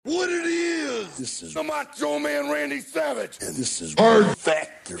This is the Macho Man Randy Savage. And this is Hard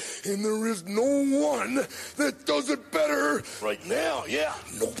Factor. And there is no one that does it better. Right now, yeah.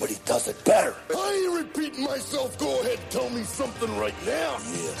 Nobody does it better. I ain't repeating myself. Go ahead, tell me something right now.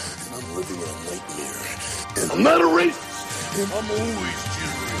 Yeah, and I'm living in a nightmare. And I'm not a racist. And I'm always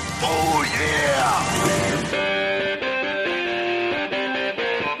cheering. Oh, yeah.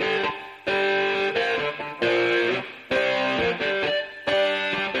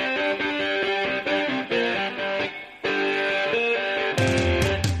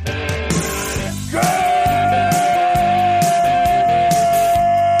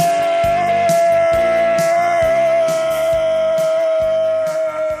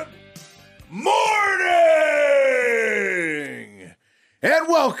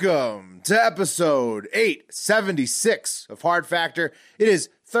 Welcome to episode 876 of Hard Factor. It is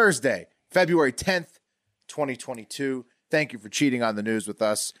Thursday, February 10th, 2022. Thank you for cheating on the news with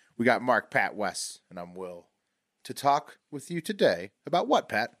us. We got Mark, Pat, Wes, and I'm Will to talk with you today about what,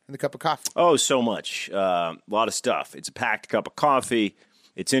 Pat, in the cup of coffee? Oh, so much. A lot of stuff. It's a packed cup of coffee.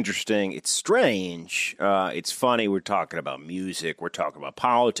 It's interesting. It's strange. It's funny. We're talking about music. We're talking about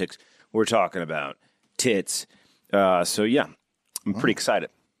politics. We're talking about tits. So, yeah, I'm pretty excited.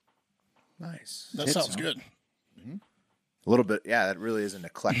 Nice. That sounds good. Mm-hmm. A little bit. Yeah, that really is an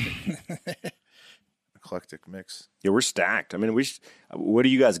eclectic mix. Yeah, we're stacked. I mean, what do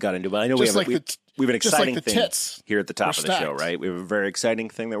you guys got into? But I know we have an exciting thing here at the top of the show, right? We have a very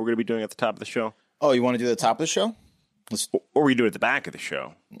exciting thing that we're going to be doing at the top of the show. Oh, you want to do the top of the show? Or we do it at the back of the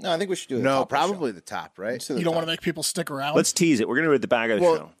show. No, I think we should do it. Probably the top, right? You don't want to make people stick around? Let's tease it. We're going to do it at the back of the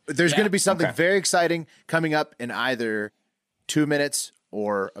show. There's going to be something very exciting coming up in either 2 minutes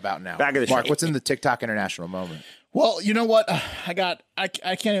or about now. Back of the Mark, show. what's in the TikTok international moment? Well, you know what? I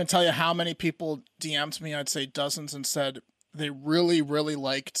can't even tell you how many people DM'd me. I'd say dozens, and said they really, really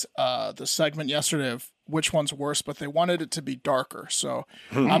liked the segment yesterday of which one's worse, but they wanted it to be darker. So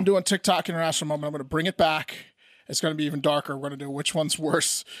I'm doing TikTok international moment. I'm going to bring it back. It's going to be even darker. We're going to do which one's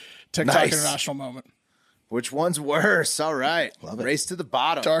worse. TikTok international moment. Which one's worse? All right. Race to the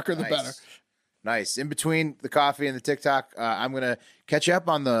bottom. Darker the better. Nice. In between the coffee and the TikTok, I'm going to catch you up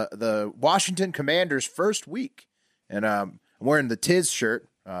on the Washington Commanders' first week. And I'm wearing the Tiz shirt,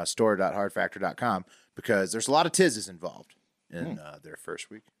 store.hardfactor.com, because there's a lot of Tiz's involved in their first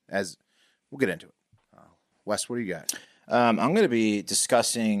week. As we'll get into it. Wes, what do you got? I'm going to be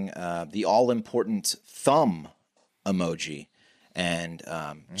discussing the all-important thumb emoji and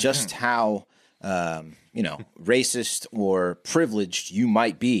just how, racist or privileged you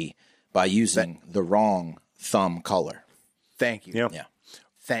might be by using the wrong thumb color. Thank you. Yep. Yeah.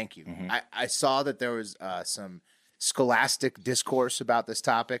 Thank you. Mm-hmm. I saw that there was some scholastic discourse about this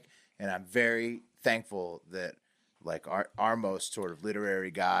topic, and I'm very thankful that like our most sort of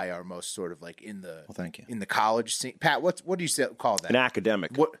literary guy, our most sort of like in the thank you. In the college scene. Pat, what do you call that? An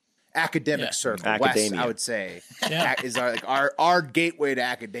academic. What academic circle? Academia. Wes, I would say is our gateway to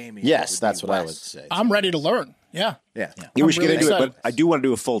academia. Yes, that's what I would say. I'm ready to learn. Yeah. You wish you really could do it, excited. but I do want to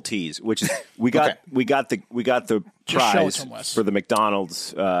do a full tease, which is we got the prize for the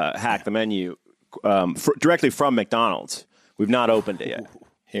McDonald's hack the menu directly from McDonald's. We've not opened it yet.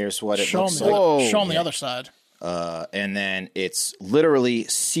 Here's what it Show looks them like. Show them the other side. And then it's literally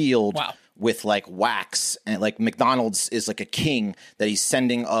sealed with like wax, and like McDonald's is like a king that he's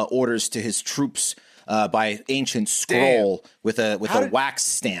sending orders to his troops by ancient scroll with a wax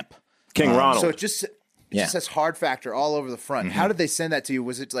stamp. King Ronald. So it just says Hard Factor all over the front. Mm-hmm. How did they send that to you?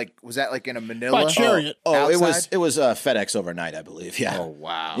 Was that like in a Manila? By chariot. It was FedEx overnight, I believe. Yeah. Oh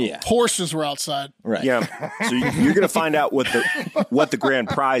wow. Yeah. Horses were outside. Right. Yeah. So you're going to find out what the grand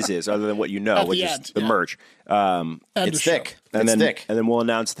prize is, other than what you know, which is the merch. It's thick. And then we'll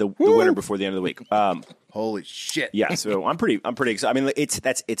announce the winner before the end of the week. Holy shit! Yeah, so I'm pretty excited. I mean,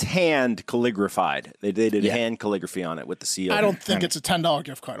 it's hand calligraphied. They did hand calligraphy on it with the seal. I don't think it's a $10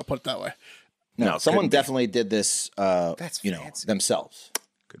 gift card. I'll put it that way. No, someone definitely did this. That's themselves.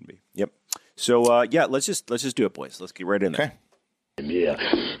 Couldn't be. Yep. So let's just do it, boys. Let's get right in there. Yeah,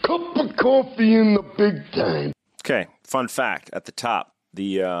 cup of coffee in the big time. Okay. Fun fact at the top: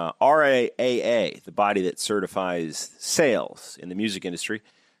 the RAAA, the body that certifies sales in the music industry,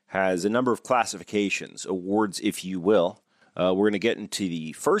 has a number of classifications, awards, if you will. We're going to get into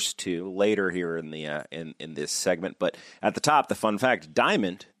the first two later here in the in this segment, but at the top, the fun fact: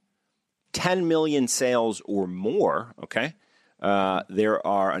 Diamond, 10 million sales or more. Okay, there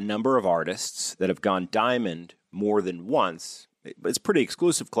are a number of artists that have gone diamond more than once. It's a pretty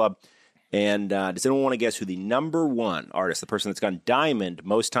exclusive club. And does anyone want to guess who the number one artist, the person that's gone diamond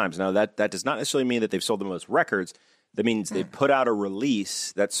most times? Now, that does not necessarily mean that they've sold the most records. That means they put out a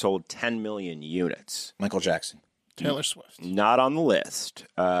release that sold 10 million units. Michael Jackson. Taylor Swift. Not on the list.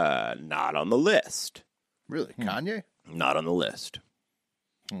 Not on the list. Really? Kanye? Not on the list.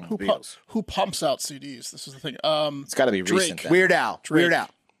 Who pumps out CDs? This is the thing. It's got to be Drake. recent. Then. Weird Al. Weird Al.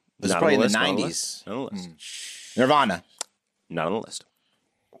 This is Not probably on in the the list, 90s. Not on the list. Nirvana. Not on the list.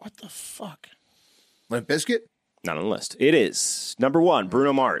 What the fuck? Limp Bizkit? Not on the list. It is number 1,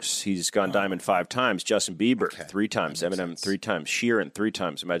 Bruno Mars. He's gone diamond 5 times. Justin Bieber 3 times. Eminem 3 times. Sheeran 3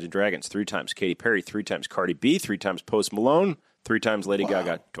 times. Imagine Dragons 3 times. Katy Perry 3 times. Cardi B 3 times. Post Malone 3 times. Lady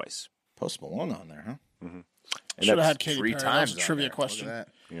Gaga twice. Post Malone on there, huh? Should have had Katy 3 Perry. times. That was a trivia on there. question. Look at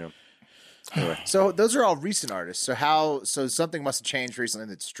that. Yeah. So those are all recent artists. So something must have changed recently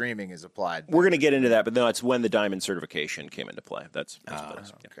that streaming is applied. We're going to get into that, but no, it's when the diamond certification came into play. That's what it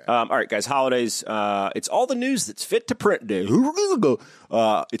is. okay. All right, guys, holidays. It's all the news that's fit to print day.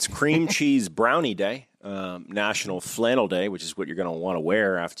 It's cream cheese brownie day, National Flannel Day, which is what you're going to want to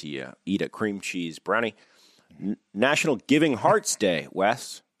wear after you eat a cream cheese brownie. National Giving Hearts Day,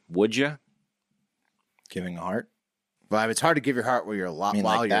 Wes. Would you? Giving a heart. Well, it's hard to give your heart while you're alive. mean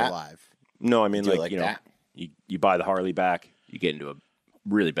While like you're that? alive. No, I mean, Do it like, like that? you buy the Harley back, you get into a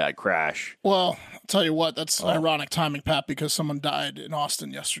really bad crash. Well, I'll tell you what, that's ironic timing, Pat, because someone died in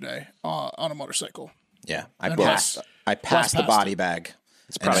Austin yesterday on a motorcycle. Yeah. And I Wes passed the passed body it. bag.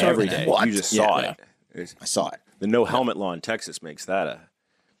 It's probably every every day. day. What? You just Yeah. saw Yeah. it. I saw it. The no helmet law in Texas makes that a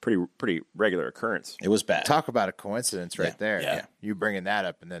pretty regular occurrence. It was bad. Talk about a coincidence right there. Yeah. You bringing that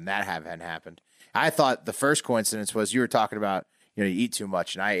up, and then that hadn't happened. I thought the first coincidence was you were talking about, you eat too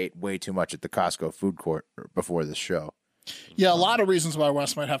much, and I ate way too much at the Costco food court before this show. Yeah, a lot of reasons why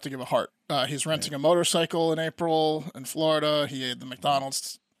Wes might have to give a heart. He's renting a motorcycle in April in Florida. He ate the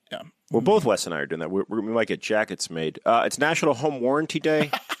McDonald's. Yeah. Well, both Wes and I are doing that. We might get jackets made. It's National Home Warranty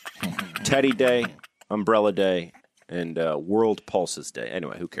Day, Teddy Day, Umbrella Day, and World Pulses Day.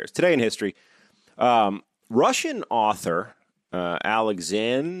 Anyway, who cares? Today in history, Russian author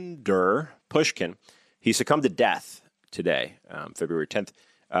Alexander Pushkin, he succumbed to death today, February 10th,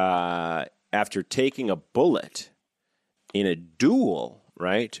 after taking a bullet in a duel,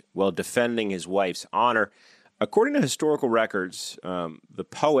 right, while defending his wife's honor. According to historical records, the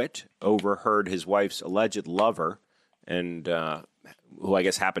poet overheard his wife's alleged lover, and who I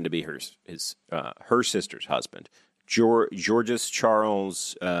guess happened to be her sister's husband, Georges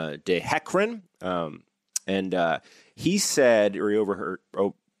Charles de Hecron, and he said, or he overheard,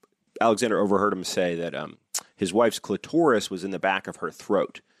 Alexander overheard him say that his wife's clitoris was in the back of her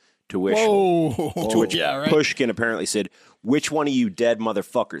throat. To which Yeah, right. Pushkin apparently said, "Which one of you dead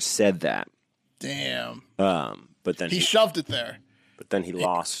motherfuckers said that?" Damn. But then He shoved it there. But then he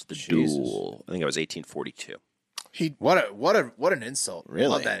lost the duel. I think it was 1842. What an insult! Really?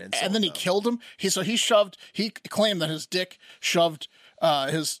 Love that insult. And then he killed him. He claimed that his dick shoved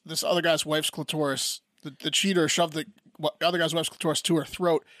this other guy's wife's clitoris. The cheater shoved the other guy's wife's clitoris to her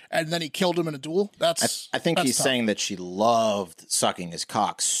throat, and then he killed him in a duel. I think that's he's tough. saying that she loved sucking his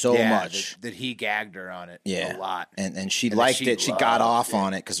cock so much. that he gagged her on it Yeah. a lot. And she And liked she it. She got loved off it.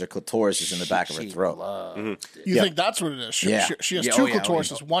 on it because her clitoris is in the back of her throat. You think that's what it is? She has Yeah, two oh, yeah,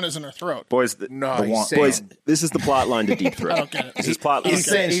 clitorises. One is in her throat. Boys, No, he's one- saying, boys, this is the plot line to Deep Throat. I don't get it. This is plot line. He's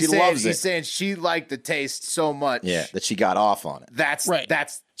saying she loves He's it. saying she liked the taste so much. Yeah, that she got off on it. That's Right.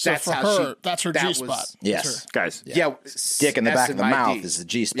 So that's for how her, that's her that G spot. was- Yes. Guys, Yeah, Dick in the back of the mouth S&ID. is the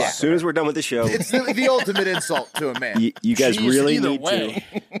G spot. as soon as we're done with the show, It's the ultimate insult to a man. you guys Jeez, really either need way.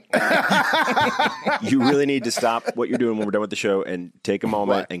 you really need to stop what you're doing when we're done with the show and take a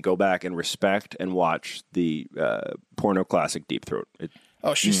moment What? and go back and respect and watch the porno classic Deep Throat.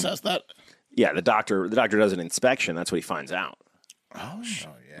 Oh, she says that. Yeah, the doctor does an inspection. That's what he finds out. Oh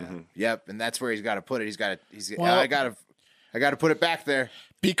yeah. Yep, and that's where he's got to put it. Well- I got to put it back there.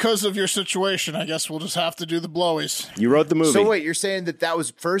 Because of your situation, I guess we'll just have to do the blowies. You wrote the movie. So wait, you're saying that was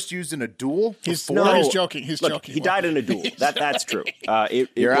first used in a duel? He's No. joking. He's Look, joking. he died in a duel. That's true.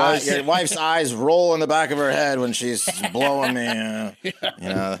 Your was wife's eyes roll in the back of her head when she's blowing me.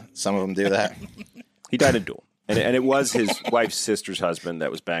 Some of them do that. he died in a duel, and it was his wife's sister's husband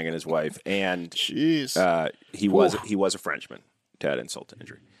that was banging his wife, and Jeez. he was a Frenchman to add insult to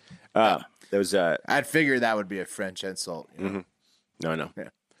injury. There was I'd figure that would be a French insult. You know? no.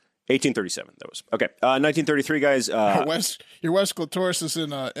 1837. That was okay. 1933, guys. Your wife's clitoris is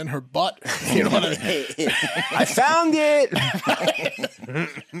in her butt. You know what I mean? I found it.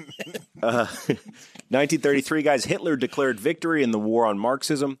 1933, guys. Hitler declared victory in the war on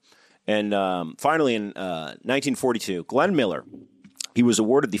Marxism, and finally in 1942, Glenn Miller, he was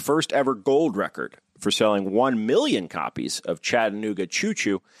awarded the first ever gold record for selling 1 million copies of Chattanooga Choo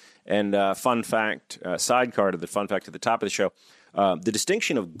Choo, And fun fact, sidecar to the fun fact at the top of the show, the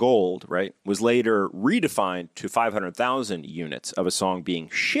distinction of gold, right, was later redefined to 500,000 units of a song being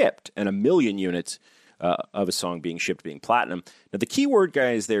shipped and 1 million units of a song being shipped being platinum. Now, the key word,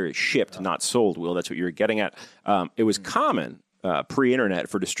 guys, there is shipped, not sold, Will. That's what you were getting at. It was common pre-internet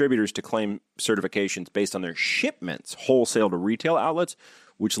for distributors to claim certifications based on their shipments, wholesale to retail outlets,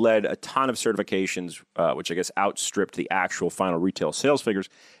 which led a ton of certifications, which I guess outstripped the actual final retail sales figures.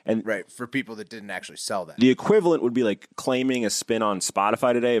 And right, for people that didn't actually sell that. The equivalent would be like claiming a spin on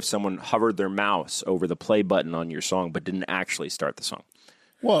Spotify today if someone hovered their mouse over the play button on your song but didn't actually start the song.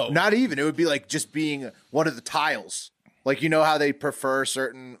 Whoa. Not even. It would be like just being one of the tiles. Like, you know how they prefer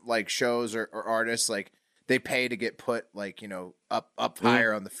certain like shows or artists, like they pay to get put like, you know, up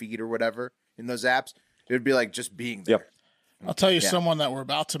higher on the feed or whatever in those apps. It would be like just being there. Yep. I'll tell you someone that we're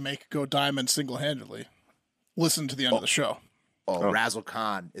about to make go diamond single-handedly. Listen to the end of the show. Razzle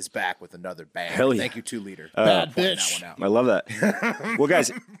Khan is back with another bang. Hell yeah. Thank you, 2-liter. Bad bitch. I love that. Well,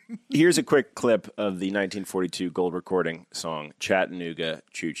 guys, here's a quick clip of the 1942 gold recording song, Chattanooga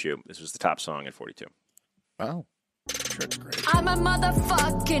Choo Choo. This was the top song at 42. Wow. Sure, it's great. I'm a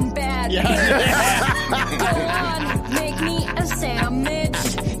motherfucking bad bitch. Go on, make me a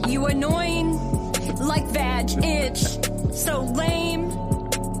sandwich. You annoying like vag itch. So lame.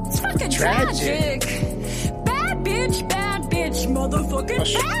 It's fucking tragic. Bad bitch,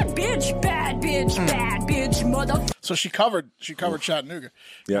 motherfucking bad bitch, bad bitch, mother. So she covered Chattanooga.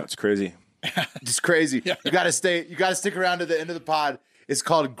 Yeah, it's crazy. It's crazy. You gotta stick around to the end of the pod. It's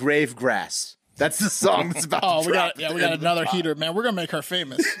called Grave Grass. That's the song that's about to drop. We got another heater, man. We're gonna make her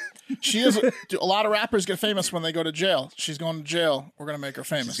famous. She is a lot of rappers get famous when they go to jail. She's going to jail. We're gonna make her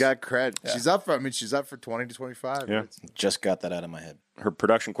famous. She's got cred. Yeah. She's up for 20 to 25. Yeah. Just got that out of my head. Her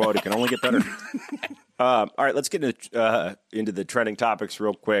production quality can only get better. All right, let's get into the trending topics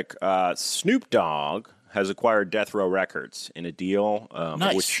real quick. Snoop Dogg has acquired Death Row Records in a deal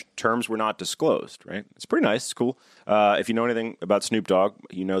which terms were not disclosed, right? It's pretty nice. It's cool. If you know anything about Snoop Dogg,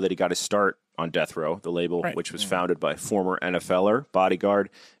 you know that he got his start on Death Row, the label, which was founded by former NFLer, Bodyguard,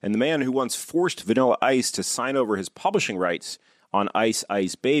 and the man who once forced Vanilla Ice to sign over his publishing rights on Ice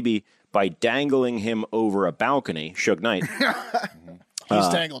Ice Baby by dangling him over a balcony, Suge Knight. He's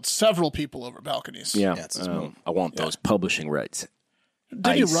dangled several people over balconies. Yeah, I want those publishing rights.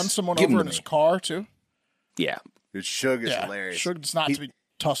 Did he run someone over in his car, too? Yeah. Dude, Suge is hilarious. Suge's not to be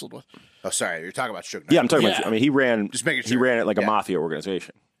tussled with. Oh, sorry. You're talking about Suge Knight. Yeah, I'm talking about. I mean, he ran it like a mafia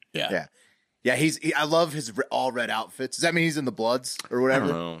organization. Yeah. Yeah, I love his all red outfits. Does that mean he's in the Bloods or whatever? I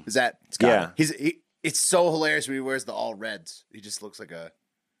don't know. Is that? It's so hilarious when he wears the all reds. He just looks like a.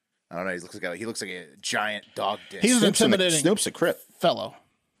 I don't know. He looks like a giant dog dick. He's an intimidating. Snoop's a Crip fellow.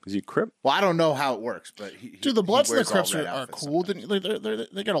 Is he a Crip? Well, I don't know how it works, but dude, the Bloods and the Crips are cool.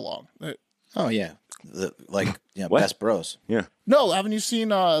 They get along. Oh yeah, best bros. Yeah. No, haven't you seen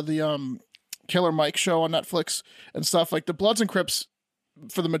the Killer Mike show on Netflix and stuff? Like the Bloods and Crips,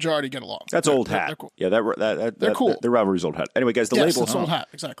 for the majority, get along. That's old hat. They're cool. Yeah, they're cool. The rivalry's old hat. Anyway, guys, the label. It's old hat,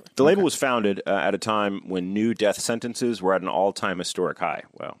 exactly. The label was founded at a time when new death sentences were at an all-time historic high.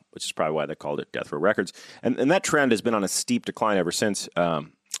 Well, which is probably why they called it Death Row Records, and that trend has been on a steep decline ever since.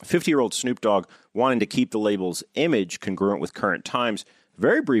 50-year-old Snoop Dogg, wanting to keep the label's image congruent with current times,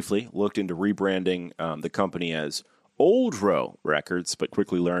 very briefly looked into rebranding the company as Old Row Records, but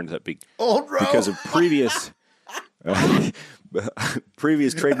quickly learned that because of previous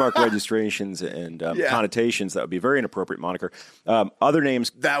trademark registrations and connotations, that would be a very inappropriate moniker. Other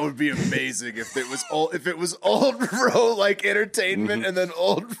names that would be amazing if it was Old Row like entertainment and then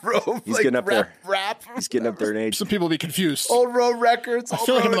Old Row He's getting up rap. He's getting up there in age. Some people be confused. Old Row Records. I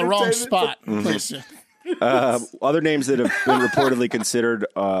feel like I'm in the wrong spot. Please. Other names that have been reportedly considered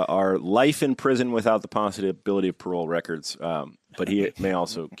are Life in Prison Without the Possibility of Parole Records, but he may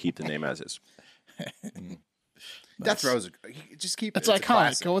also keep the name as is. Death Row's just keep it. It's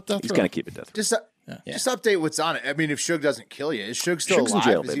iconic. Go with Death Row. He's gonna keep it Death Row. Just update what's on it. I mean, if Suge doesn't kill you, is Suge still alive? In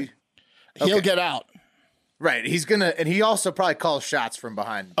jail, baby. He'll get out. Right. He's gonna, and he also probably calls shots from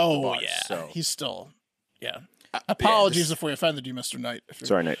behind. Oh the bars, yeah. So. He's still. Yeah. Apologies if we offended you, Mr. Knight.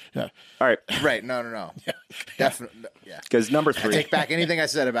 Sorry, Nate. Yeah. All right. Right. No. Definitely. Yeah. Because number 3. I take back anything I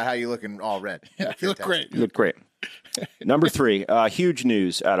said about how you look in all red. Yeah. You look great. You look great. Number 3. Huge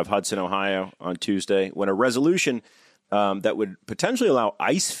news out of Hudson, Ohio on Tuesday when a resolution that would potentially allow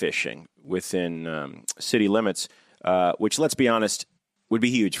ice fishing within city limits, which, let's be honest, would be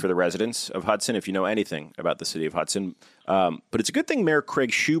huge for the residents of Hudson if you know anything about the city of Hudson. But it's a good thing Mayor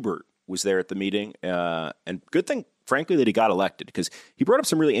Craig Schubert was there at the meeting, and good thing, frankly, that he got elected because he brought up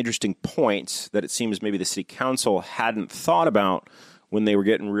some really interesting points that it seems maybe the city council hadn't thought about when they were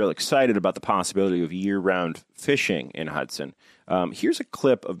getting real excited about the possibility of year-round fishing in Hudson. Here's a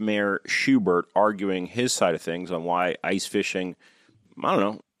clip of Mayor Schubert arguing his side of things on why ice fishing, I don't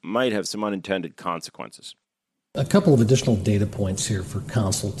know, might have some unintended consequences. A couple of additional data points here for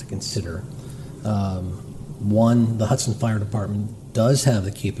council to consider. One, the Hudson Fire Department does have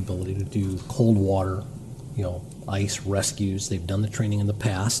the capability to do cold water, ice rescues. They've done the training in the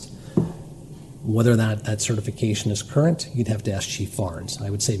past. Whether that certification is current, you'd have to ask Chief Farnes.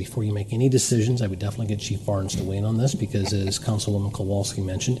 I would say before you make any decisions, I would definitely get Chief Farnes to weigh in on this because, as Councilwoman Kowalski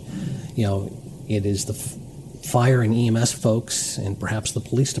mentioned, it is the fire and EMS folks and perhaps the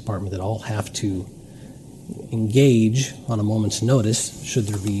police department that all have to engage on a moment's notice should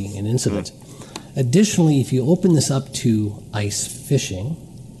there be an incident. Additionally, if you open this up to ice fishing,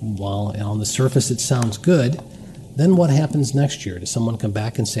 while on the surface it sounds good, then what happens next year? Does someone come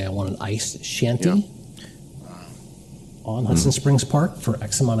back and say, I want an ice shanty on Hudson Springs Park for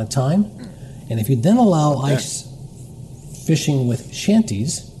X amount of time? And if you then allow ice fishing with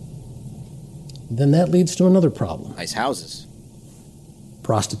shanties, then that leads to another problem. Ice houses.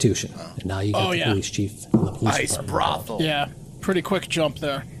 Prostitution. And now you got the police chief and the police Ice department. brothel. Yeah, pretty quick jump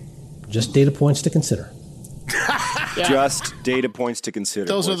there. Just data points to consider. Just data points to consider.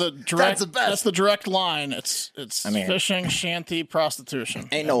 Those boys. are the direct. That's the best. That's the direct line. It's fishing, shanty, prostitution.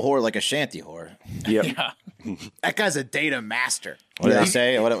 Ain't no whore like a shanty whore. Yep. Yeah. That guy's a data master. What did they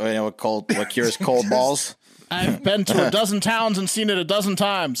say? What cures cold balls? I've been to a dozen towns and seen it a dozen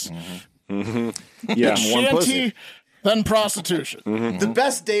times. Yeah, one pussy. Shanty, then prostitution. The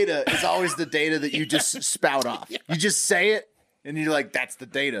best data is always the data that you just spout off. You just say it, and you're like, that's the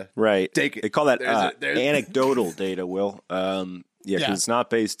data. Right. Take it. They call that There's anecdotal data, Will. Because it's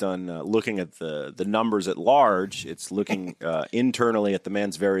not based on looking at the numbers at large. It's looking internally at the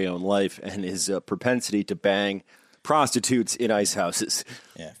man's very own life and his propensity to bang prostitutes in ice houses.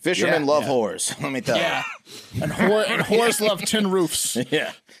 Yeah. Fishermen love whores, let me tell you. And whores love tin roofs.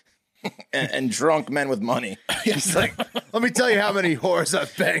 Yeah. And drunk men with money. He's like, let me tell you how many whores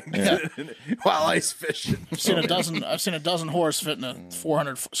I've banged while ice fishing. I've seen a dozen whores fit in a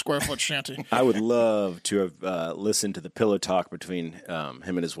 400 square foot shanty. I would love to have listened to the pillow talk between him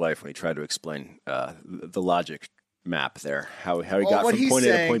and his wife when he tried to explain the logic map there, how he got from point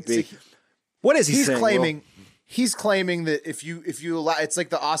A to point B. What is he saying? He's claiming that if you allow, it's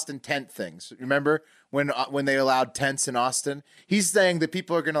like the Austin tent things. Remember when they allowed tents in Austin? He's saying that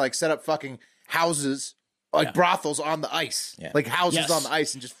people are going to like set up fucking houses, like brothels on the ice, like houses on the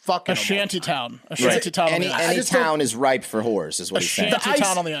ice, and just fucking A shanty town. A Right. shanty town on the ice. Any town is ripe for whores, is what A he's saying. shanty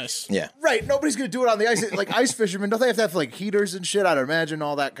town on the ice. Yeah. Right, nobody's gonna do it on the ice. Like ice fishermen, don't they have to have like heaters and shit? I'd imagine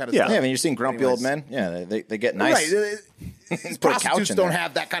all that kind of stuff. Yeah, I mean, you're seeing grumpy old men. Yeah, they get nice. Right. Put a couch Prostitutes in don't there.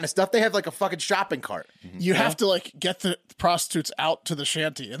 have that kind of stuff. They have like a fucking shopping cart. You have to like get the prostitutes out to the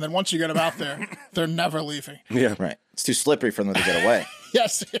shanty, and then once you get them out there, they're never leaving. Yeah. Right. It's too slippery for them to get away.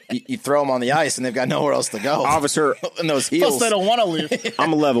 Yes. You throw them on the ice, and they've got nowhere else to go. Officer, in those Plus, heels. they don't want to leave.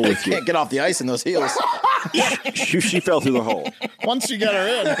 I'm level with you. Can't get off the ice in those heels. She fell through the hole. Once you get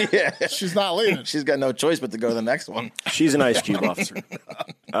her in, she's not leaving. She's got no choice but to go to the next one. She's an ice cube officer.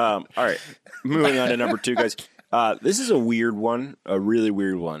 All right. Moving on to number 2, guys. This is a weird one, a really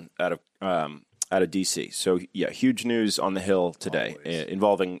weird one out of D.C. So, huge news on the Hill today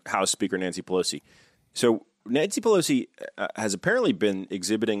involving House Speaker Nancy Pelosi. So, Nancy Pelosi has apparently been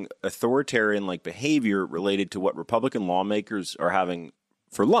exhibiting authoritarian-like behavior related to what Republican lawmakers are having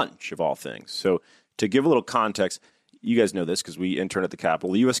for lunch, of all things. So, to give a little context, you guys know this because we intern at the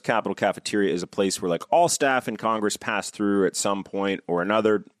Capitol. The U.S. Capitol cafeteria is a place where like all staff in Congress pass through at some point or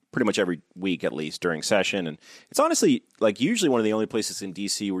another, pretty much every week at least during session. And it's honestly like usually one of the only places in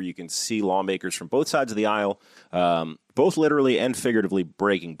D.C. where you can see lawmakers from both sides of the aisle, both literally and figuratively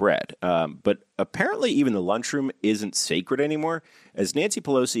breaking bread. But apparently even the lunchroom isn't sacred anymore, as Nancy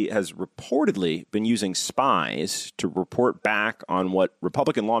Pelosi has reportedly been using spies to report back on what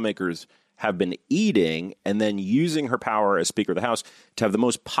Republican lawmakers have been eating and then using her power as Speaker of the House to have the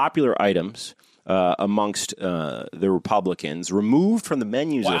most popular items amongst the Republicans removed from the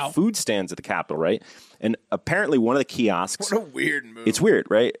menus of food stands at the Capitol, right? And apparently one of the kiosks... What a weird move. It's weird,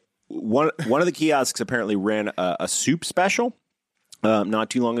 right? One of the kiosks apparently ran a soup special not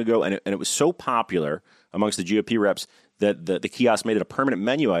too long ago, and it was so popular amongst the GOP reps that the kiosk made it a permanent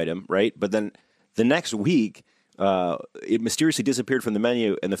menu item, right? But then the next week... it mysteriously disappeared from the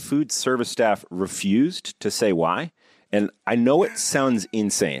menu, and the food service staff refused to say why. And I know it sounds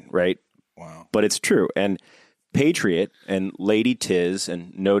insane, right? Wow. But it's true. And Patriot and Lady Tiz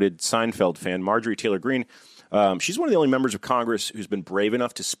and noted Seinfeld fan Marjorie Taylor Greene She's one of the only members of Congress who's been brave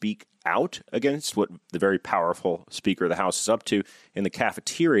enough to speak out against what the very powerful Speaker of the House is up to in the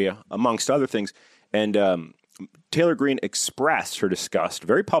cafeteria, amongst other things. And Taylor Greene expressed her disgust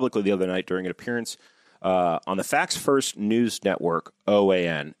very publicly the other night during an appearance on the Facts First News Network,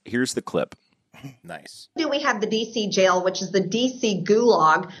 OAN. Here's the clip. Nice. We have the D.C. jail, which is the D.C.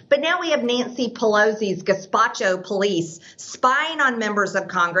 gulag, but now we have Nancy Pelosi's gazpacho police spying on members of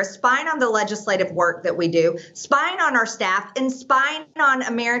Congress, spying on the legislative work that we do, spying on our staff, and spying on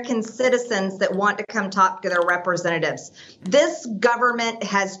American citizens that want to come talk to their representatives. This government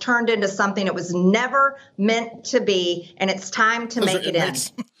has turned into something it was never meant to be, and it's time to make it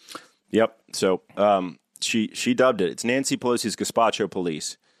end. Yep. So she dubbed it. It's Nancy Pelosi's gazpacho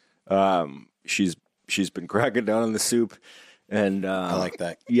police. She's been cracking down on the soup, and I like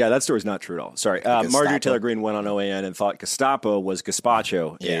that. Yeah, that story's not true at all. Sorry, Marjorie Taylor Greene went on OAN and thought Gestapo was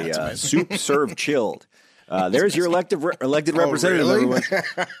gazpacho, a soup served chilled. There's your elected representative. Really? Everyone.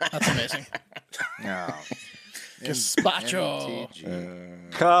 That's amazing. No.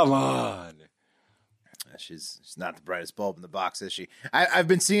 Gazpacho. Come on. She's not the brightest bulb in the box, is she? I've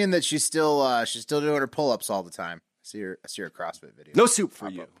been seeing that she's still doing her pull-ups all the time. I see her CrossFit videos. No soup for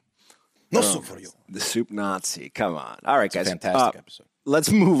you. No soup for you. The soup Nazi. Come on. All right, guys. Fantastic episode.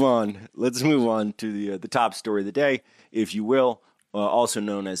 Let's move on. Let's move on to the top story of the day, if you will, also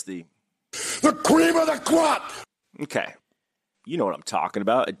known as the cream of the crop. Okay. You know what I'm talking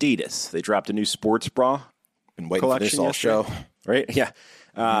about. Adidas. They dropped a new sports bra. Been waiting for this all show. Right? Yeah.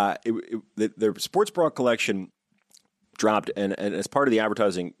 Their sports bra collection dropped, and as part of the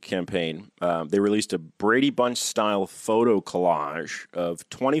advertising campaign, they released a Brady Bunch-style photo collage of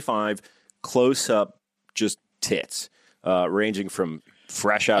 25 close-up just tits, ranging from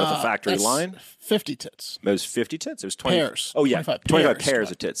fresh out of the factory line. 50 tits. It was 50 tits? It was 20. Pairs. Oh, yeah. 25 pairs. pairs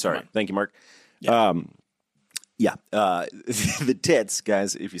of tits. Sorry. Thank you, Mark. Yeah. The tits,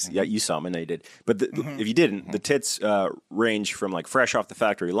 guys, if you saw them, and they did. But if you didn't, the tits range from like fresh off the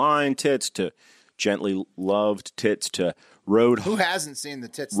factory line tits to gently loved tits to Who hasn't seen the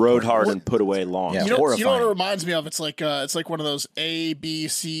tits? Rode hard and put away long. Yeah, you know what it reminds me of? It's like one of those A, B,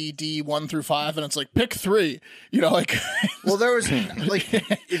 C, D, 1 through 5, and it's like pick 3. You know, like well, there was like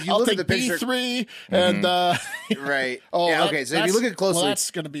if you I'll look take at the picture, B3 and right. Oh, yeah, okay. So if you look at it closely,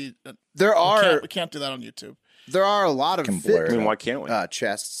 that's going to be. We can't do that on YouTube. There are a lot of why can't we?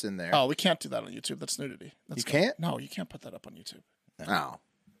 Chests in there. Oh, we can't do that on YouTube. That's nudity. You can't? No, you can't put that up on YouTube. Oh,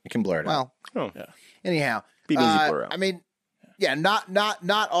 you can blur it out. Well, yeah. Anyhow, be easy blur out. I mean, yeah,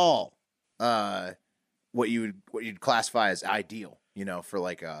 not all what you'd classify as ideal, you know, for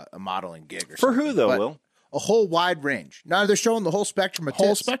like a modeling gig or for something. who though, But Will? a whole wide range. Now they're showing the whole spectrum of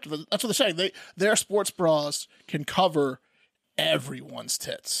tits. Spectrum. That's what they're saying. Their sports bras can cover everyone's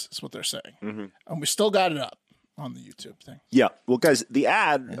tits. Is what they're saying, and we still got it up on the YouTube thing. Yeah. Well, guys, the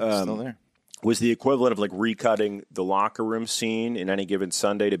ad Still there. was the equivalent of like recutting the locker room scene in Any Given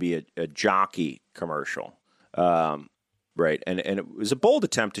Sunday to be a jockey commercial. Right. And it was a bold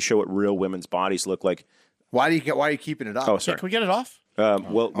attempt to show what real women's bodies look like. Why are you keeping it up? Oh, Yeah, sorry. can we get it off? I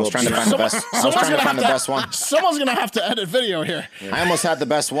was trying to find the best. I was trying to find the best one. Someone's gonna have to edit video here. I almost had the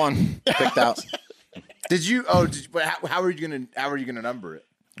best one picked out. Did you? But how are you gonna number it?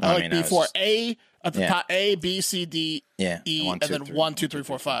 I like I was B4 just- A at the top. A B C D Yeah, E 1, 2, and then 3. 1 2 3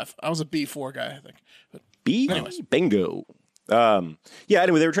 4 5. I was a B4 guy, I think. But Bingo.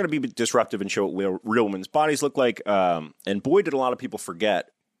 Anyway, they were trying to be disruptive and show what real women's bodies look like. And boy, did a lot of people forget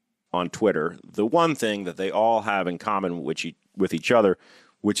on Twitter the one thing that they all have in common with each other,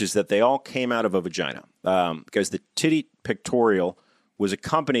 which is that they all came out of a vagina. Because the titty pictorial was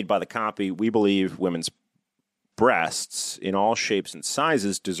accompanied by the copy, "We believe women's breasts in all shapes and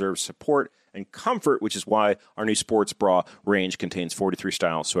sizes deserve support and comfort, which is why our new sports bra range contains 43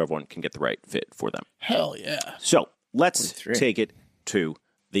 styles so everyone can get the right fit for them." hell yeah. So let's 43. take it to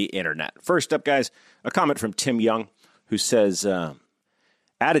the internet. First up, guys, a comment from Tim Young, who says,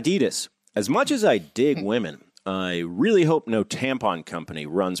 at Adidas, as much as I dig women, I really hope no tampon company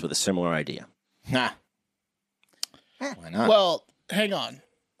runs with a similar idea. Nah. Why not? Well, hang on.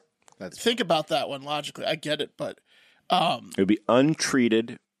 Think about that one logically. I get it, but It would be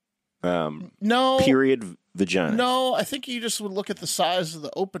untreated no period vagina. No, I think you just would look at the size of the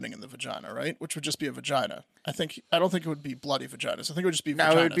opening in the vagina, right? Which would just be a vagina. I don't think it would be bloody vaginas. I think it would just be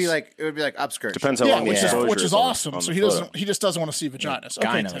vaginas. No, it would be like upskirt. Depends how long the exposure which is on- awesome. on So the he photo. just doesn't want to see vaginas. Okay,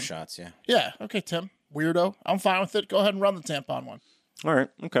 Gyno Tim. shots, yeah. Yeah, okay, Tim. Weirdo. I'm fine with it. Go ahead and run the tampon one. All right,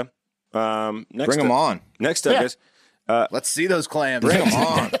 okay. Next Bring them up, on. Next up, Yeah. guys. Let's see those clams. Bring them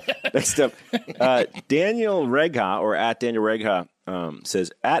on. Next up, Daniel Regha, or at Daniel Regha,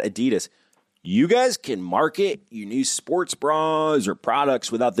 says, at Adidas, You guys can market your new sports bras or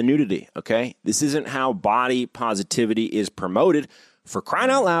products without the nudity, okay? This isn't how body positivity is promoted. For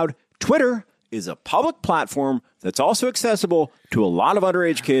crying out loud, Twitter is a public platform that's also accessible to a lot of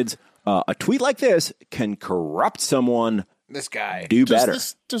underage kids. A tweet like this can corrupt someone. This guy. Do better.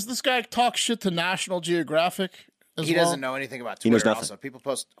 Does this guy talk shit to National Geographic as He well? doesn't know anything about He knows Twitter nothing. also. People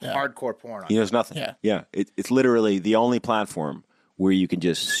post hardcore porn on He knows nothing. Yeah. It's literally the only platform where you can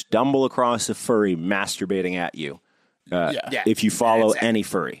just stumble across a furry masturbating at you if you follow any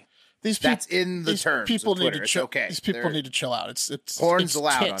furry. That's in the terms people of need Twitter. to It's chill. okay. These people need to chill out. It's Porn's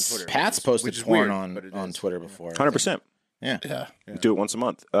allowed tits. on Twitter. Pat's posted Which is porn weird, on Twitter before. 100%. Yeah. Do it once a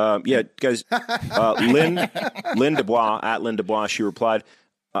month. Guys. Lynn Dubois, at Lynn Dubois, she replied,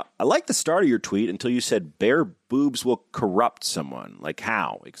 I like the start of your tweet until you said bare boobs will corrupt someone. Like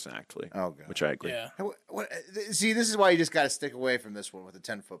how exactly? Oh, God. Which I agree. Yeah. See, this is why you just got to stick away from this one with a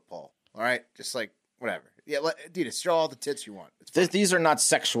 10-foot pole. All right? Just like, whatever. Yeah, Adidas, show all the tits you want. These are not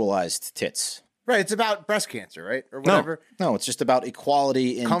sexualized tits. Right, it's about breast cancer, right? Or whatever. No, it's just about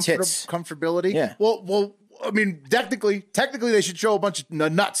equality in tits. Comfortability. Yeah. Well, I mean, technically, they should show a bunch of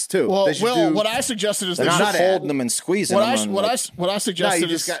nuts too. Well, they should what I suggested is They're they not should holding them and squeezing them. what I suggested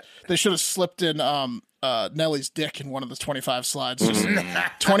just is got- they should have slipped in Nelly's dick in one of the 25 slides. Just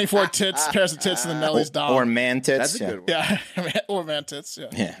 24 pairs of tits, and then Nelly's dong. or man tits. That's a good one. Yeah, or man tits. Yeah.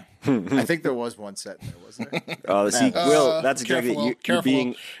 Yeah. I think there was one set in there, wasn't there? See, Will, that's exactly careful, you're careful.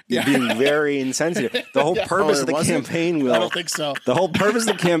 you're being very insensitive. The whole purpose of the wasn't? campaign, Will. I don't think so. The whole purpose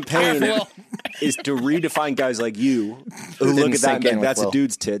of the campaign Careful. is to redefine guys like you who Didn't look at that sink and be in like, with that's a Will.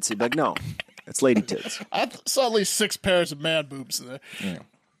 dude's tits. You'd be like, no, that's lady tits. I saw at least 6 pairs of man boobs in there.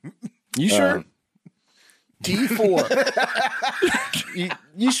 You sure? D4.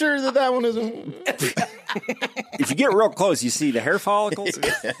 You sure that one isn't? If you get real close, you see the hair follicles.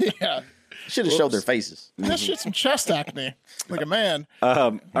 Yeah. Should have showed their faces. That shit's some chest acne. Like a man.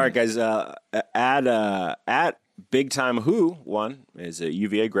 All right, guys. At Big Time Who one is a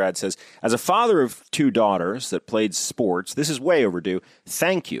UVA grad says, as a father of 2 daughters that played sports, this is way overdue.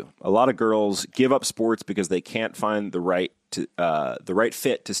 Thank you. A lot of girls give up sports because they can't find the right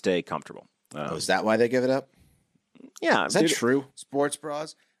fit to stay comfortable. Is that why they give it up? Yeah, Is that true? Sports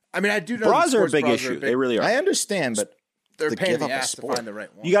bras. I mean, I do know Bras that are a sports big bras issue. They really are. I understand, but They're to paying give the up a ass to sport. find the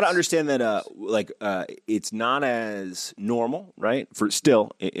right one. You got to understand that, it's not as normal, right? For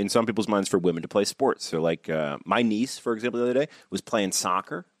still, in some people's minds, for women to play sports. So, like my niece, for example, the other day was playing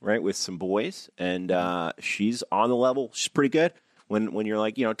soccer, right, with some boys, and she's on the level. She's pretty good. When you're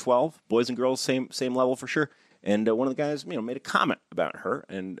like 12, boys and girls, same level for sure. And one of the guys, made a comment about her,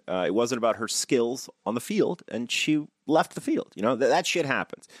 and it wasn't about her skills on the field, and she left the field. That shit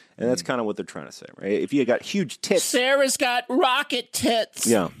happens, and that's kind of what they're trying to say, right? If you got huge tits, Sarah's got rocket tits.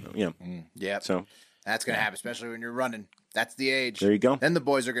 yeah. Yeah. So That's going to happen, especially when you're running. That's the age. There you go. Then the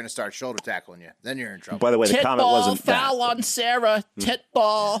boys are going to start shoulder tackling you. Then you're in trouble. by the way, the Tit comment ball, wasn't foul that. on Sarah. Tit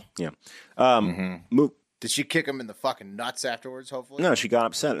ball. Yeah. Move. Did she kick him in the fucking nuts afterwards, hopefully? No, she got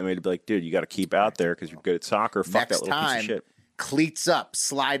upset and made it be like, dude, you got to keep out there because you're good at soccer. Fuck Next that little piece time, of shit. cleats up,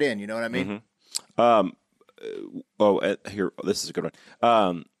 slide in. You know what I mean? Here, this is a good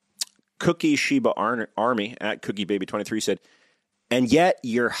one. Cookie Sheba Army at Cookie Baby 23 said, and yet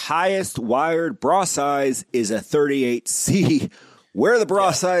your highest wired bra size is a 38C. Where are the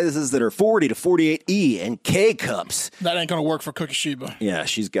bra sizes that are 40 to 48E and K cups? That ain't gonna work for Cookie Sheba. Yeah,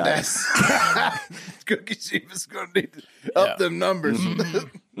 she's got it. Cookie Sheba's going to need to up them numbers. Should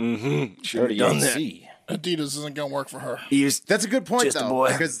have done that. Adidas isn't gonna work for her. That's a good point, Just a though.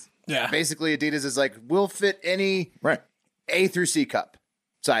 boy. Because Yeah. basically Adidas is like, we'll fit any A through C cup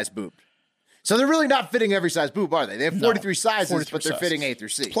size boob. So they're really not fitting every size boob, are they? They have 43 sizes, 43 but they're sizes. fitting A through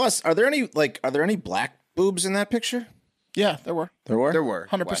C. Plus, are there any black boobs in that picture? Yeah, there were. There were. There were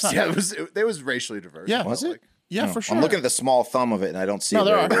 100%. Yeah, it was racially diverse. Yeah. Was it? Yeah, for sure. I'm looking at the small thumb of it, and I don't see No, it.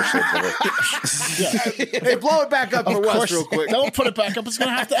 there are. Hey, blow it back up for Of Wes course, real quick. don't put it back up. It's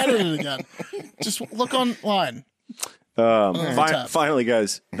gonna have to edit it again. Just look online. Finally,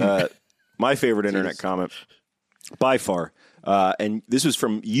 guys, my favorite internet comment by far, and this was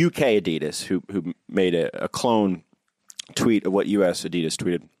from UK Adidas, who made a clone tweet of what US Adidas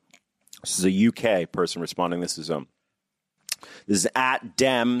tweeted. This is a UK person responding. This is at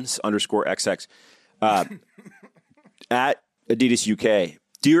Dems_XX at Adidas UK.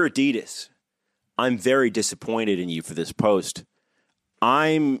 Dear Adidas, I'm very disappointed in you for this post.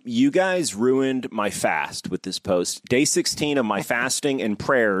 You guys ruined my fast with this post. Day 16 of my fasting and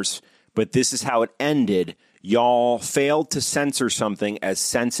prayers, but this is how it ended. Y'all failed to censor something as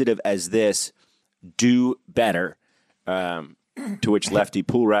sensitive as this. Do better. To which Lefty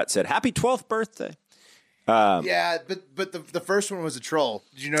Pool Rat said, "Happy 12th birthday." Yeah, but the first one was a troll.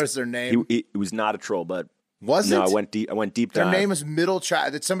 Did you notice their name? It was not a troll, but was it? No, I went deep Their dive. name was Middle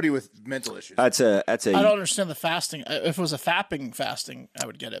Child. It's somebody with mental issues. That's a. I don't understand the fasting. If it was a fapping fasting, I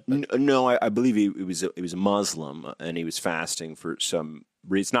would get it. But. No, I believe he was a Muslim, and he was fasting for some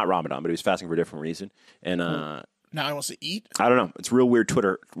reason. It's not Ramadan, but he was fasting for a different reason. And now he wants to eat? I don't know. It's real weird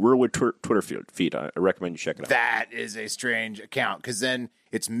Twitter feed. I recommend you check it out. That is a strange account because then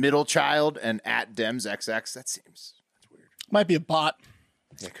it's Middle Child and @DemsXX. That's weird. Might be a bot.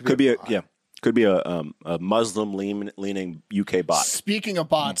 Yeah, could be a Muslim leaning UK bot. Speaking of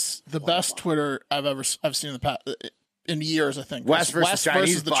bots, the best Twitter I've seen in the past in years, I think. West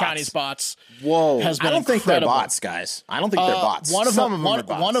versus the Chinese bots. Whoa! Has been I don't think incredible. they're bots, guys. I don't think they're bots. One of Some them, of them are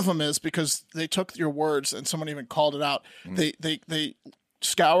bots. one of them is because they took your words and someone even called it out. They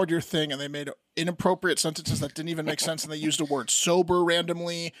scoured your thing and they made inappropriate sentences that didn't even make sense, and they used a word sober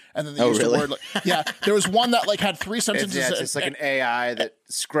randomly, and then they used a word there was one that had three sentences. It's just like an AI that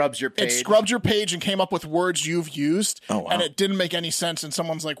scrubs your page. It scrubbed your page and came up with words you've used, and it didn't make any sense. And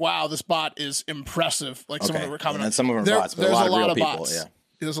someone's like, "Wow, this bot is impressive." Like some of them were commenting. And some of them are bots, but a lot of real people. bots. Yeah.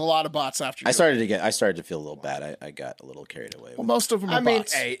 There's a lot of bots after you. I started to feel a little bad. I got a little carried away. Well, most of them are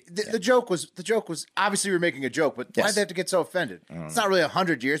bots. Hey, the joke was obviously we were making a joke, but why'd they have to get so offended? It's not really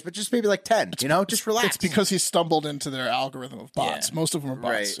 100 years, but just maybe like 10. Just relax. It's because he stumbled into their algorithm of bots. Yeah. Most of them are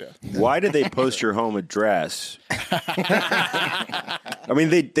bots. Right. Yeah. Why did they post your home address? I mean,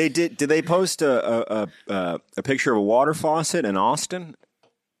 they did. Did they post a picture of a water faucet in Austin?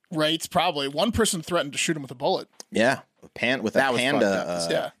 Right, probably. One person threatened to shoot him with a bullet. Yeah, with a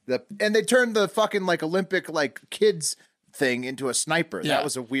panda. And they turned the fucking Olympic kids thing into a sniper. Yeah. That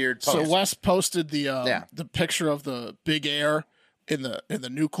was a weird post. So Wes posted the picture of the big air in the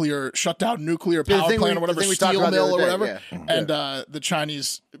nuclear shutdown nuclear power plant or whatever, steel mill or whatever, and the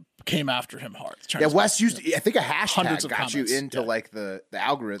Chinese came after him hard. Wes used I think a hashtag hundreds of got comments. you into the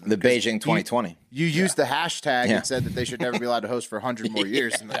algorithm. The Beijing 2020. You used the hashtag and said that they should never be allowed to host for 100 more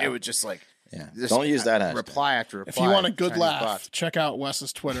years, and it would just don't use that hashtag. Reply after reply. If you want a good Chinese laugh, bots. check out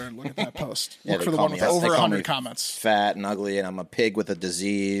Wes's Twitter and look at that post. Yeah, Look for they the call one me- with over they call 100 me comments. Fat and ugly, and I'm a pig with a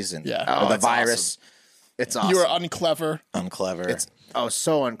disease and Yeah. with a it's virus. It's awesome. You are unclever. Unclever.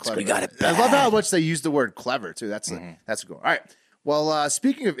 So unclever. We got it I love how much they use the word clever too. That's a good one. All right. Well,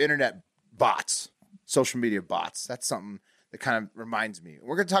 speaking of internet bots, social media bots, that's something that kind of reminds me.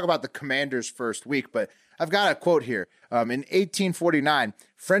 We're going to talk about the Commanders' first week, but I've got a quote here. In 1849,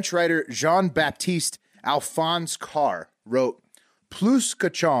 French writer Jean-Baptiste Alphonse Carr wrote, "Plus que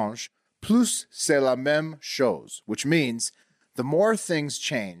change, plus c'est la même chose," which means the more things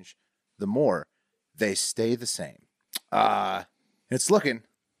change, the more they stay the same. It's looking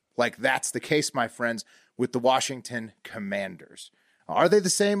like that's the case, my friends, with the Washington Commanders. Are they the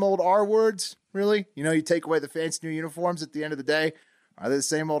same old R words, really? You take away the fancy new uniforms at the end of the day. Are they the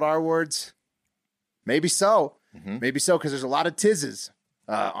same old R words? Maybe so. Maybe so, because there's a lot of tizzes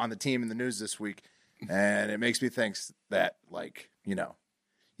on the team in the news this week. And it makes me think that,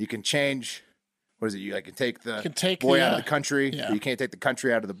 you can change, what is it? You can take the boy out of the country, but you can't take the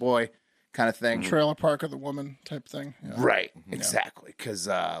country out of the boy kind of thing. Trailer park of the woman type thing. Yeah. Right. Exactly. Because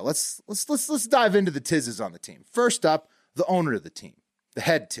let's dive into the tizzes on the team. First up, the owner of the team, the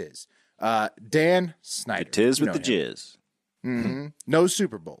head tiz, Dan Snyder. The tiz with the jizz. No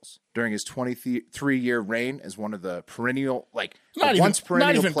Super Bowls during his 23-year reign as one of the perennial, Not even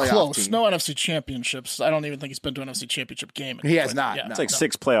playoff close. team. No NFC championships. I don't even think he's been to an NFC championship game. He has not. Yeah, No. It's like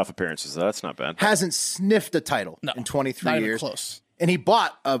 6 playoff appearances, though. That's not bad. Hasn't sniffed a title in 23 not even years. close. And he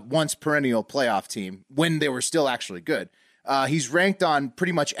bought a once perennial playoff team when they were still actually good. He's ranked on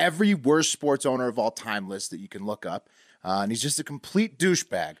pretty much every worst sports owner of all time list that you can look up. And he's just a complete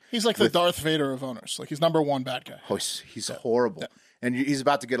douchebag. He's like the Darth Vader of owners. He's number one bad guy. Oh, he's horrible. Yeah. And he's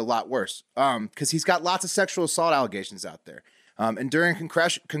about to get a lot worse because he's got lots of sexual assault allegations out there. And during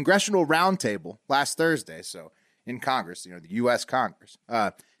congressional roundtable last Thursday, so in Congress, the U.S. Congress,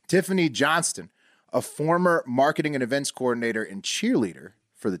 Tiffany Johnston, a former marketing and events coordinator and cheerleader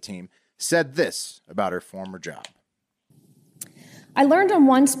for the team, said this about her former job. I learned on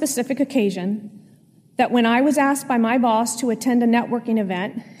one specific occasion that when I was asked by my boss to attend a networking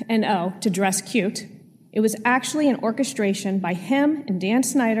event and, to dress cute, it was actually an orchestration by him and Dan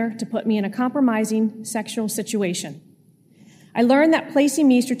Snyder to put me in a compromising sexual situation. I learned that placing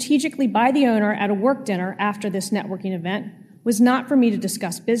me strategically by the owner at a work dinner after this networking event was not for me to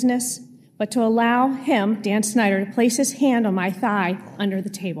discuss business, but to allow him, Dan Snyder, to place his hand on my thigh under the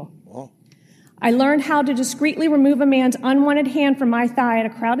table. I learned how to discreetly remove a man's unwanted hand from my thigh at a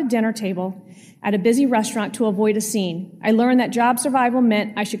crowded dinner table at a busy restaurant to avoid a scene. I learned that job survival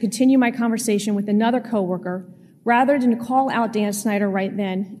meant I should continue my conversation with another coworker rather than to call out Dan Snyder right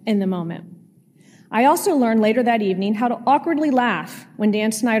then in the moment. I also learned later that evening how to awkwardly laugh when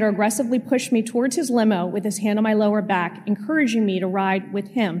Dan Snyder aggressively pushed me towards his limo with his hand on my lower back, encouraging me to ride with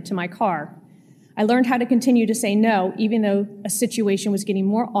him to my car. I learned how to continue to say no, even though a situation was getting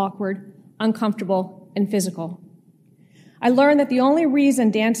more awkward, uncomfortable, and physical. I learned that the only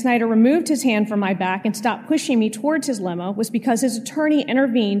reason Dan Snyder removed his hand from my back and stopped pushing me towards his limo was because his attorney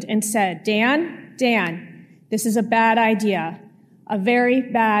intervened and said, Dan, this is a bad idea. A very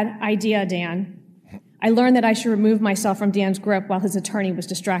bad idea, Dan. I learned that I should remove myself from Dan's grip while his attorney was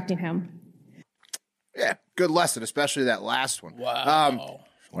distracting him. Yeah, good lesson, especially that last one. Wow.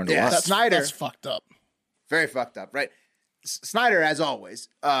 Snyder. That's fucked up. Very fucked up, right? Snyder, as always,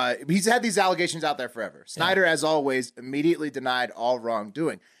 he's had these allegations out there forever. Snyder, as always, immediately denied all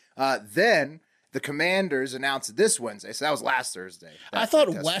wrongdoing. Then the Commanders announced this Wednesday, so that was last Thursday. I thought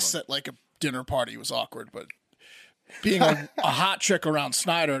Wes at like a dinner party was awkward, but being a hot chick around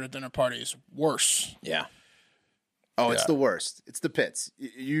Snyder at a dinner party is worse. Yeah. Oh, it's the worst. It's the pits.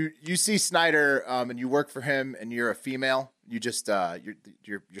 You see Snyder and you work for him and you're a female, you just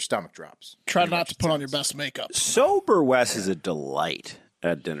your stomach drops. Try not to put on your best makeup. Sober Wes is a delight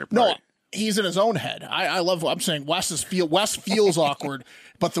at dinner party. No, he's in his own head. I love what I'm saying. Wes feels awkward,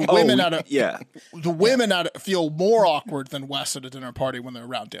 but the women feel more awkward than Wes at a dinner party when they're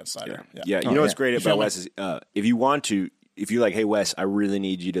around Dan Snyder. Yeah. You know what's great about Wes is if you're like, hey Wes, I really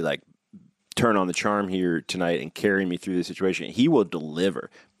need you to like turn on the charm here tonight and carry me through the situation, he will deliver.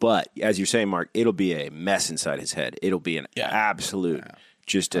 But as you're saying, Mark, it'll be a mess inside his head. It'll be an absolute,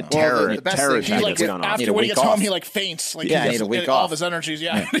 just a terror attack that's gone off. After when he gets home, he like faints. Like he need a week all off. of his energies.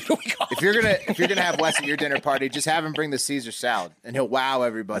 Yeah, need a week off. If you're gonna have Wes at your dinner party, just have him bring the Caesar salad, and he'll wow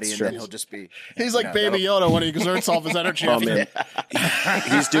everybody, then he'll just be. He's like Baby Yoda when he exerts all of his energy. Oh man,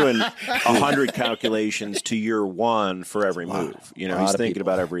 he's doing 100 calculations to your one for every move. You know, he's thinking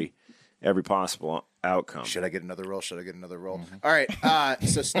about every possible outcome. Should I get another roll? Mm-hmm. All right.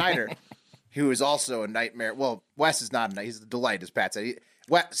 So Snyder, who is also a nightmare. Well, Wes is not a nightmare. He's a delight, as Pat said.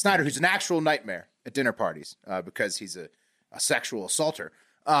 Snyder, who's an actual nightmare at dinner parties because he's a sexual assaulter.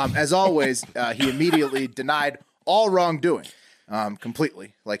 As always, he immediately denied all wrongdoing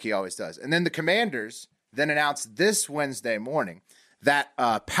completely, like he always does. And then the Commanders then announced this Wednesday morning that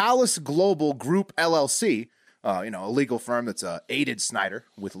Palace Global Group LLC, a legal firm that's aided Snyder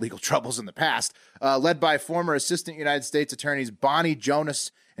with legal troubles in the past, led by former Assistant United States Attorneys Bonnie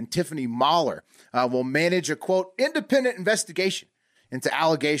Jonas and Tiffany Mahler, will manage a, quote, independent investigation into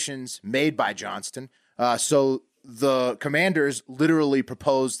allegations made by Johnston. So the Commanders literally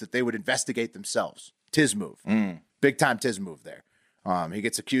proposed that they would investigate themselves. Tiz move. Big time Tiz move there. He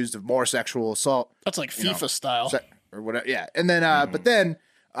gets accused of more sexual assault. That's like FIFA style. Or whatever. Yeah. And then, but then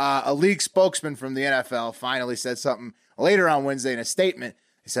a league spokesman from the NFL finally said something later on Wednesday in a statement.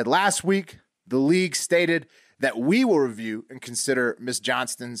 He said, last week, the league stated that we will review and consider Ms.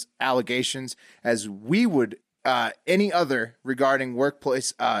 Johnston's allegations as we would any other regarding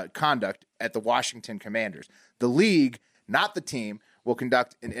workplace conduct at the Washington Commanders. The league, not the team, will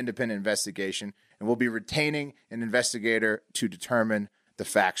conduct an independent investigation and will be retaining an investigator to determine the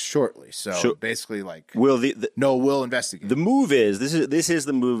facts shortly. So basically, like, we'll investigate. The move is this is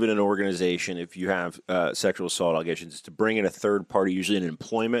the move in an organization. If you have sexual assault allegations, is to bring in a third party, usually an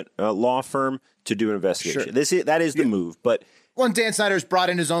employment law firm, to do an investigation. Sure. That is the move. But Dan Snyder's brought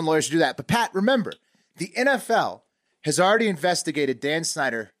in his own lawyers to do that. But Pat, remember, the NFL has already investigated Dan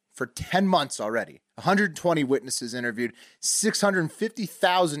Snyder for 10 months already. 120 witnesses interviewed,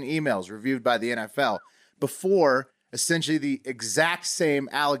 650,000 emails reviewed by the NFL before essentially the exact same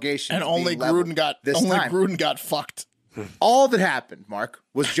allegations. And only Gruden got fucked. All that happened, Mark,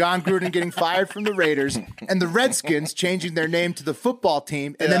 was John Gruden getting fired from the Raiders and the Redskins changing their name to the football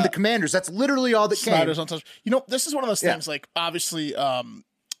team and then the Commanders. That's literally all that Snyder's came. Untouched. This is one of those things, like, obviously,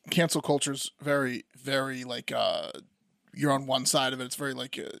 cancel culture's very, very, like, you're on one side of it. It's very,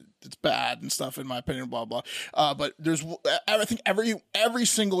 like, it's bad and stuff, in my opinion, blah, blah. But I think every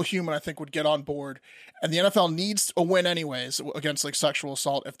single human, I think, would get on board. And the NFL needs a win anyways against, like, sexual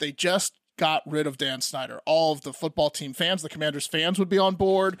assault. If they just got rid of Dan Snyder, all of the football team fans, the Commanders fans would be on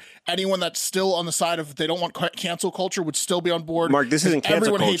board. Anyone that's still on the side of they don't want cancel culture would still be on board. Mark, this isn't cancel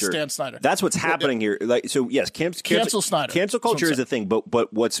culture. Everyone hates Dan Snyder. That's what's happening here. Like, so yes, cancel Snyder. Cancel culture is a thing,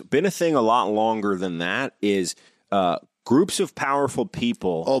 but what's been a thing a lot longer than that is groups of powerful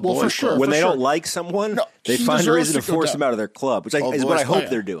people. Oh, boy. For sure. When they don't like someone, they find a reason to force them out of their club, which is what I hope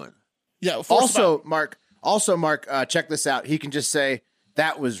they're doing. Yeah. Also, Mark, check this out. He can just say,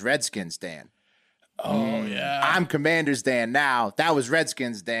 that was Redskins, Dan. Oh, yeah. I'm Commanders, Dan, now. That was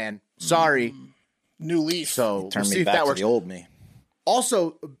Redskins, Dan. Sorry. New leaf. So Turn we'll me see if back that to works. the old me.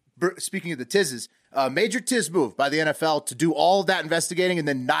 Also, speaking of the Tizzes, major Tiz move by the NFL to do all of that investigating and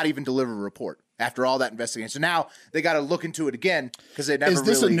then not even deliver a report after all that investigation. So now they got to look into it again because they never. Is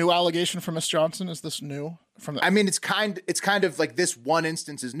this really... a new allegation from Miss Johnson? Is this new from? I mean, it's kind of like this one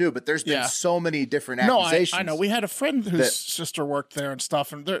instance is new, but there's been so many different accusations. No, I know. We had a friend whose sister worked there and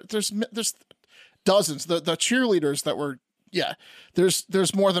stuff, and there's dozens. The cheerleaders that were. Yeah,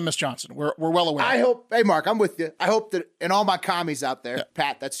 there's more than Miss Johnson. We're well aware. I hope. Hey, Mark, I'm with you. I hope that, and all my commies out there,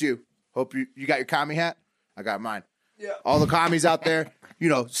 Pat, that's you. Hope you got your commie hat. I got mine. Yeah. All the commies out there,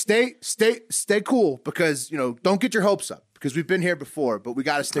 stay cool because don't get your hopes up because we've been here before, but we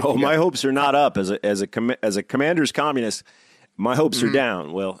got to stick. Oh, together. my hopes are not up as a Commander's communist. My hopes are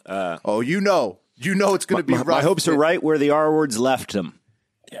down. Well, it's going to be rough. My hopes are right where the R words left them.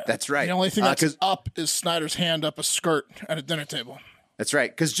 Yeah. That's right. The only thing that's up is Snyder's hand up a skirt at a dinner table. That's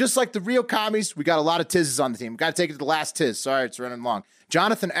right. Because just like the real commies, we got a lot of Tizzes on the team. We got to take it to the last Tiz. Sorry, it's running long.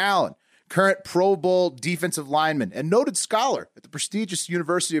 Jonathan Allen, current Pro Bowl defensive lineman and noted scholar at the prestigious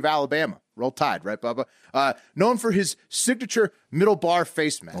University of Alabama. Roll Tide, right, Bubba? Known for his signature middle bar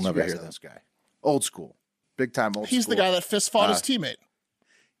face mask. We'll never hear this guy. Old school. Big time old school. He's the guy that fist fought his teammate.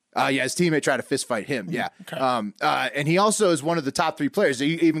 His teammate tried to fist fight him. Yeah. Okay. And he also is one of the top 3 players.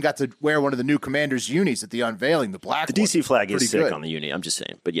 He even got to wear one of the new Commanders unis at the unveiling, the black The DC flag is sick good. on the uni. I'm just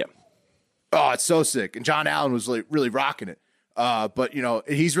saying, but yeah. Oh, it's so sick. And John Allen was really rocking it. But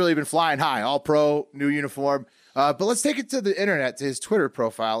he's really been flying high. All pro, new uniform. But let's take it to the internet, to his Twitter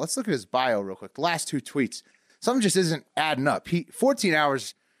profile. Let's look at his bio real quick. The last 2 tweets. Something just isn't adding up. 14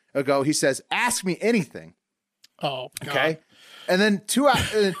 hours ago, he says, "Ask me anything." Oh, God. Okay. And then 2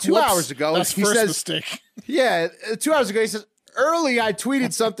 hours ago, that's he first says, mistake. Yeah, 2 hours ago, he says, "Early, I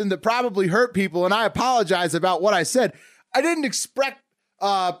tweeted something that probably hurt people, and I apologize about what I said. I didn't express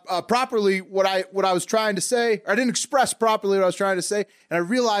properly what I was trying to say. Or I didn't express properly what I was trying to say, and I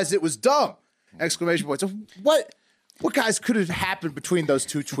realized it was dumb!" Exclamation point. So what guys could have happened between those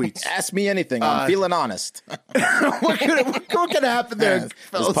 2 tweets? Ask me anything. I'm feeling honest. what could have happened there?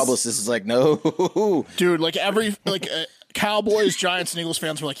 This publicist is like, no, dude. Like Cowboys, Giants, and Eagles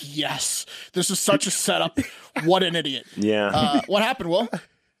fans were like, "Yes, this is such a setup. What an idiot!" Yeah. What happened, Will?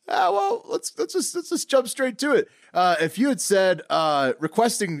 Well, let's just jump straight to it. If you had said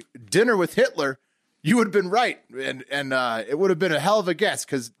requesting dinner with Hitler, you would have been right, and it would have been a hell of a guess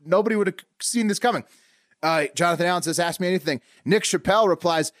because nobody would have seen this coming. Jonathan Allen says, "Ask me anything." Nick Chappelle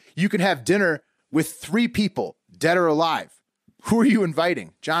replies, "You can have dinner with 3 people, dead or alive. Who are you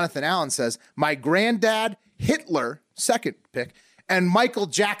inviting?" Jonathan Allen says, "My granddad, Hitler, second pick, and Michael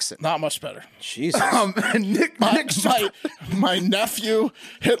Jackson." Not much better. Jesus. My nephew,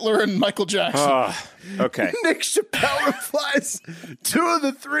 Hitler, and Michael Jackson. Okay. Nick Chappelle replies, 2 of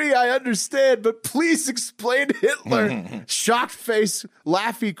the 3 I understand, but please explain Hitler. Shocked face,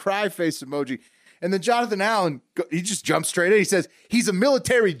 laughy cry face emoji. And then Jonathan Allen, he just jumps straight in. He says, "He's a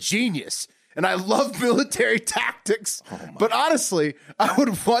military genius, and I love military tactics. But honestly, I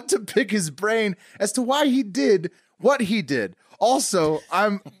would want to pick his brain as to why he did what he did. Also,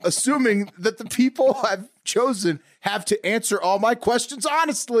 I'm assuming that the people I've chosen have to answer all my questions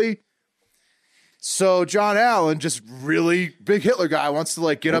honestly." So John Allen, just really big Hitler guy, wants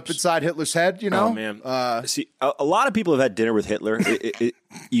to get up inside Hitler's head, Oh, man. See, a lot of people have had dinner with Hitler.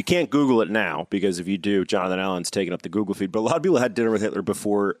 You can't Google it now because if you do, Jonathan Allen's taking up the Google feed. But a lot of people had dinner with Hitler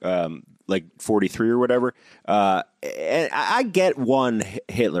before 43 or whatever. And I get one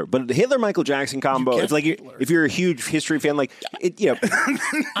Hitler, but the Hitler-Michael Jackson combo, it's like if you're a huge history fan, I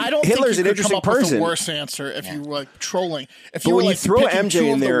don't Hitler's think you an interesting come up person. With a worse answer if you were trolling. If But you were when you throw picking MJ 2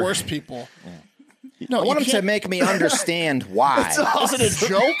 in of there, the worst people. I want him to make me understand why. Was it a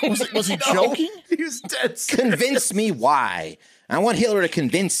joke? Was he joking? He was dead serious. Convince me why. I want Hitler to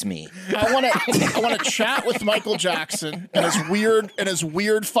convince me. I want to chat with Michael Jackson and his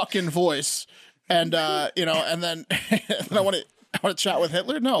weird fucking voice, and and then I want to chat with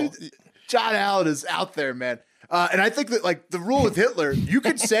Hitler. No, John Allen is out there, man. And I think that the rule with Hitler, you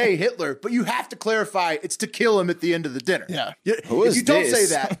could say Hitler, but you have to clarify it's to kill him at the end of the dinner. Yeah. If you don't say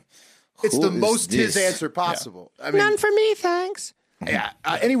that, it's the most his answer possible. Yeah. I mean, none for me, thanks. Yeah.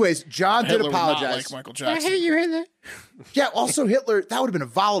 Anyways, John Hitler did apologize. Would not like Michael Jackson. I hate you, Hitler. Yeah. Also, Hitler, that would have been a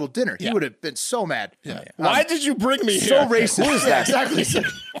volatile dinner. He would have been so mad. Yeah. Why did you bring me so here? Racist. Who is that? Exactly.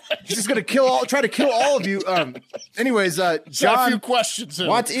 He's just gonna try to kill all of you. Anyways, John. A few questions.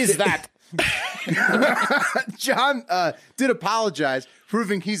 What is that? John did apologize,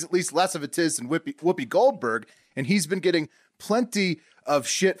 proving he's at least less of a tiz than Whoopi Goldberg, and he's been getting plenty of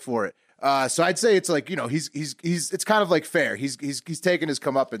shit for it. So I'd say it's like, he's it's kind of like fair. He's taking his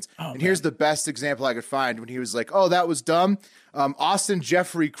comeuppance. And here's the best example I could find when he was like, "Oh, that was dumb." Austin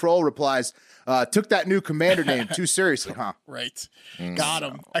Jeffrey Kroll replies, "Took that new commander name too seriously, huh?" Right. Got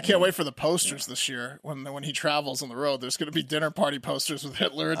him. I can't wait for the posters this year when he travels on the road. There's going to be dinner party posters with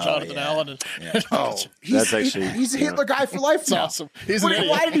Hitler and Jonathan Allen. That's actually he's a Hitler guy for life. That's awesome. He's an idiot.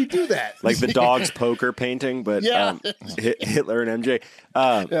 Why did he do that? Like the dog's poker painting, but Hitler and MJ.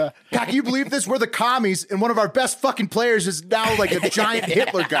 God, can you believe this? We're the commies, and one of our best fucking players is now like a giant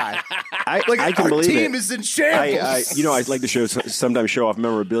Hitler guy. I can our believe team it. is in shambles. I like to sometimes show off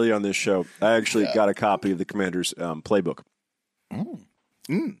memorabilia on this show. I actually got a copy of the Commander's playbook.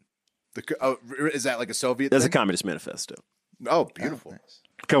 Is that like a Soviet? That's thing? a Communist Manifesto. Oh, beautiful. Nice.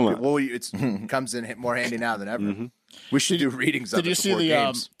 Come on. Well, it comes in more handy now than ever. We should do readings. Did you see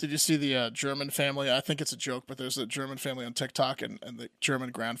the Did you see the German family? I think it's a joke, but there's a German family on TikTok, and the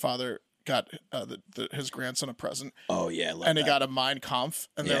German grandfather got his grandson a present. Oh yeah, and he got a Mein Kampf,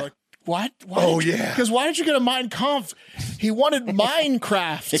 and they're like, "What? Yeah. Because why did you get a Mein Kampf? He wanted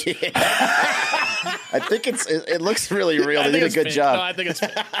Minecraft." I think it looks really real. They did a good job. No, I think it's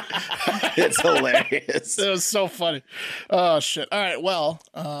fake. It's hilarious. It was so funny. Oh shit! All right, well,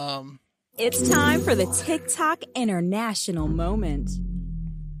 it's time for the TikTok International Moment.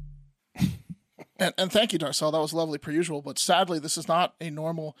 And thank you, Darcel. That was lovely per usual. But sadly, this is not a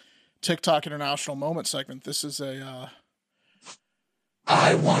normal TikTok International Moment segment. This is a.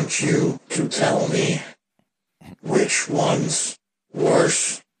 I want you to tell me which one's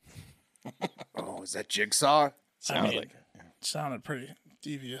worse. Oh, is that Jigsaw? Sounded pretty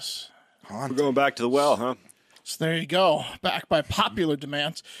devious. We're going back to the well, huh? So there you go. Back by popular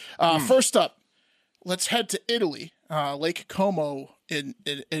demand. First up, let's head to Italy. Lake Como in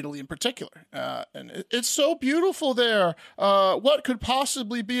Italy in particular. And it's so beautiful there. What could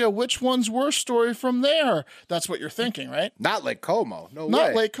possibly be a which one's worse story from there? That's what you're thinking, right? Not Lake Como. No way.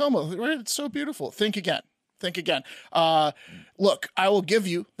 Not Lake Como. Right? It's so beautiful. Think again. Look, I will give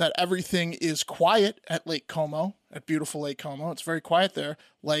you that everything is quiet at Lake Como, at beautiful Lake Como. It's very quiet there.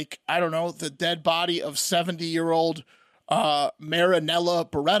 Like, I don't know, the dead body of 70-year-old Marinella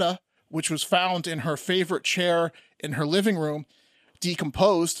Beretta, which was found in her favorite chair in her living room,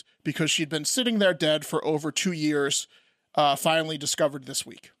 decomposed because she'd been sitting there dead for over 2 years, finally discovered this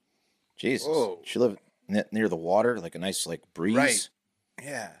week. Jesus. Whoa. She lived near the water, like a nice breeze. Right.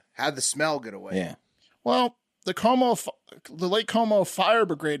 Yeah. How'd the smell get away? Yeah. Well, the Lake Como Fire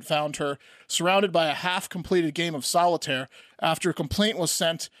Brigade found her surrounded by a half-completed game of solitaire after a complaint was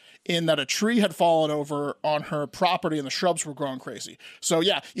sent in that a tree had fallen over on her property and the shrubs were growing crazy. So,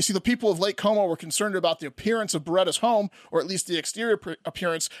 yeah, you see, the people of Lake Como were concerned about the appearance of Beretta's home, or at least the exterior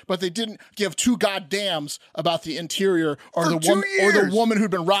appearance, but they didn't give two goddams about the interior or the woman who'd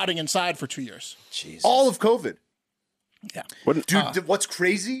been rotting inside for 2 years. Jesus. All of COVID. Yeah. Dude, what's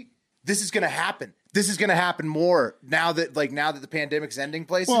crazy? This is going to happen. This is going to happen more now that the pandemic's ending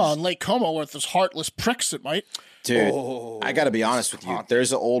places. Well, in Lake Como with those heartless pricks, it might. Dude, I got to be honest with you.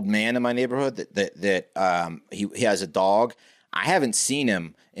 There's an old man in my neighborhood that he has a dog. I haven't seen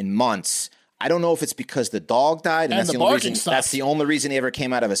him in months. I don't know if it's because the dog died and that's the only reason. That's the only reason he ever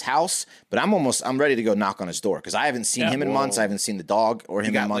came out of his house. But I'm ready to go knock on his door because I haven't seen him in months. I haven't seen the dog or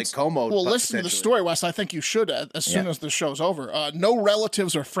him in months. Well, listen to the story, Wes. I think you should as soon as the show's over. No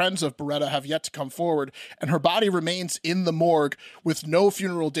relatives or friends of Beretta have yet to come forward, and her body remains in the morgue with no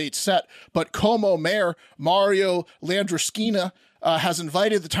funeral date set. But Como Mayor Mario Landrischina has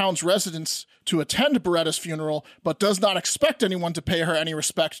invited the town's residents to attend Beretta's funeral, but does not expect anyone to pay her any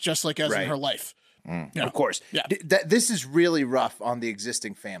respect, just like as in her life. Of course. Yeah. This is really rough on the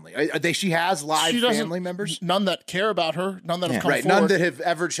existing family. She has live family members? None that care about her, none that have come forward. None that have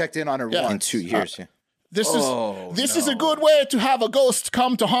ever checked in on her once. In 2 years, This is a good way to have a ghost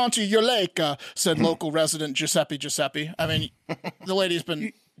come to haunt your lake, said local resident Giuseppe. I mean, the lady's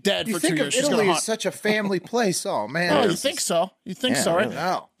been dead for 2 years. Italy is such a family place. Oh, man. Oh, you think so? You think so, right?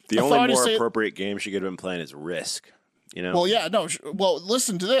 No. The only more appropriate game she could have been playing is Risk. You know? Well, yeah, no. Well,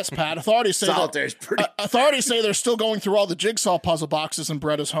 listen to this, Pat. Authorities say authorities say they're still going through all the jigsaw puzzle boxes in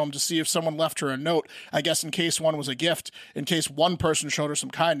Beretta's home to see if someone left her a note. I guess in case one was a gift, in case one person showed her some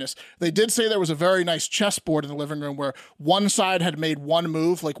kindness. They did say there was a very nice chessboard in the living room where one side had made one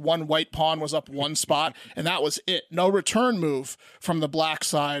move, like one white pawn was up one spot, and that was it. No return move from the black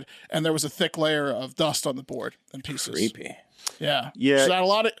side, and there was a thick layer of dust on the board and pieces. Creepy. Yeah. Yeah. So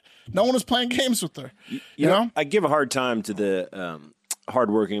that no one was playing games with her. You know, I give a hard time to the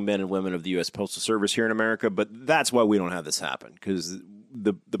hardworking men and women of the U.S. Postal Service here in America, but that's why we don't have this happen, because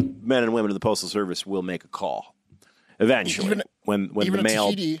the men and women of the Postal Service will make a call eventually when the mail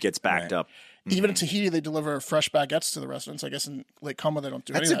Tahiti, gets backed up. Even in Tahiti, they deliver fresh baguettes to the residents. I guess in Lake Como, they don't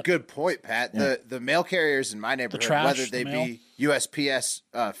do any of that. That's a good point, Pat. Yeah. The mail carriers in my neighborhood, whether they be USPS,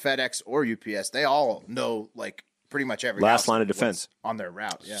 FedEx, or UPS, they all know like pretty much every last line of defense on their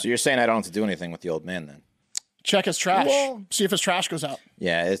route. Yeah. So you're saying I don't have to do anything with the old man then? Check his trash. See if his trash goes out.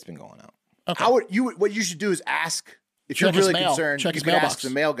 Yeah, it's been going out. Okay. What you should do is ask. If Check you're really his mail. concerned, Check you his can mailbox. ask the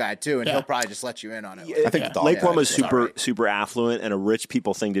mail guy too, and he'll probably just let you in on it. I think Lake Como is super affluent, and a rich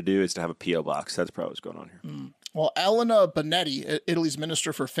people thing to do is to have a P.O. box. That's probably what's going on here. Well, Elena Bonetti, Italy's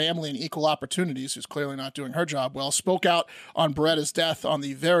Minister for Family and Equal Opportunities, who's clearly not doing her job well, spoke out on Beretta's death on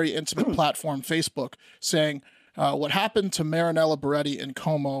the very intimate platform Facebook, saying, what happened to Marinella Beretti in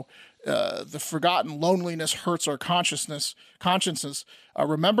Como, the forgotten loneliness hurts our consciences.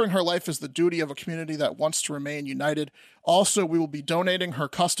 Remembering her life is the duty of a community that wants to remain united. Also, we will be donating her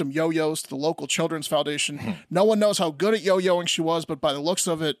custom yo-yos to the local Children's Foundation. No one knows how good at yo-yoing she was, but by the looks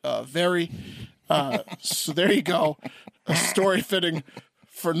of it, very. So there you go. A story fitting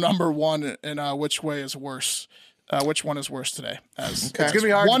for number one in which way is worse. Which one is worse today? It's going to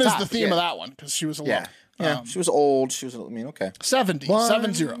be hard one to is top, the theme of that one because she was alone. Yeah. Yeah, she was old. She was, okay. 70.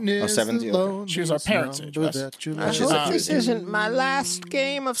 70. Oh, 70. Okay. She was our parents' age. This isn't my last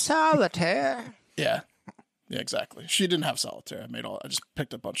game of solitaire. Yeah. Yeah, exactly. She didn't have solitaire. I just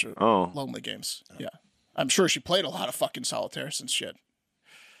picked a bunch of lonely games. Yeah. I'm sure she played a lot of fucking solitaire since she had,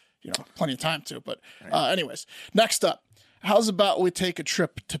 plenty of time to. But anyways, next up, how's about we take a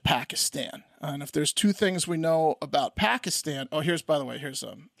trip to Pakistan? And if there's two things we know about Pakistan, here's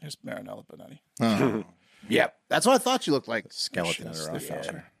Marinella Bonetti. Yep, that's what I thought you looked like. Skeleton.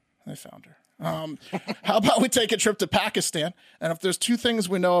 They found her. How about we take a trip to Pakistan? And if there's two things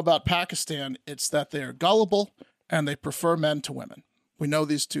we know about Pakistan, it's that they are gullible and they prefer men to women. We know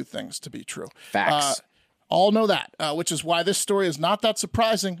these two things to be true. Facts. All know that, which is why this story is not that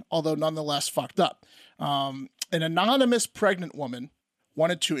surprising, although nonetheless fucked up. An anonymous pregnant woman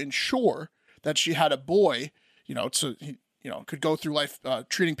wanted to ensure that she had a boy, so he, could go through life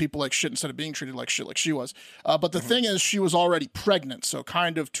treating people like shit instead of being treated like shit like she was. But the thing is, she was already pregnant, so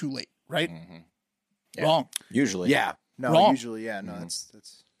kind of too late, right? Mm-hmm. Yeah. Wrong. Usually. Yeah. No, Wrong. usually, yeah. No,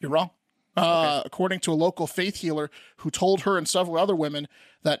 that's... You're wrong. According to a local faith healer who told her and several other women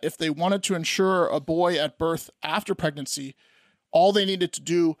that if they wanted to ensure a boy at birth after pregnancy, all they needed to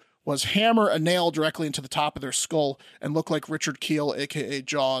do was hammer a nail directly into the top of their skull and look like Richard Keel, a.k.a.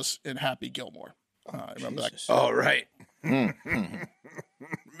 Jaws, in Happy Gilmore. I remember that. Oh, right.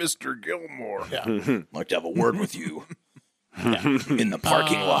 Mr. Gilmore. Yeah. Like to have a word with you in the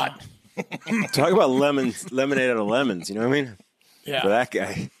parking lot. Talk about lemonade out of lemons. You know what I mean? Yeah. For that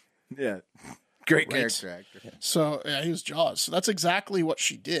guy. Yeah. Great character actor. So he was Jaws. So that's exactly what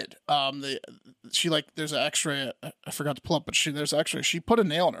she did. There's an X-ray. I forgot to pull up, but there's X-ray. She put a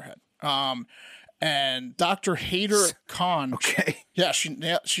nail in her head. And Dr. Haider Khan. Okay. Yeah,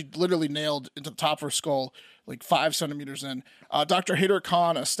 she literally nailed into the top of her skull, like 5 centimeters in. Dr. Haider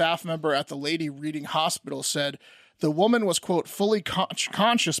Khan, a staff member at the Lady Reading Hospital, said the woman was, quote, fully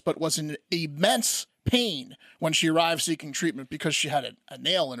conscious, but was in immense pain when she arrived seeking treatment because she had a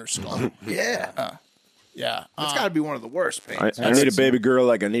nail in her skull. Yeah. Yeah. That's got to be one of the worst pains. I need a baby girl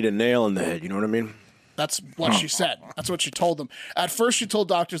like I need a nail in the head. You know what I mean? That's what she said. That's what she told them. At first, she told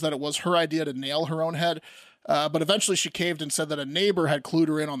doctors that it was her idea to nail her own head, but eventually she caved and said that a neighbor had clued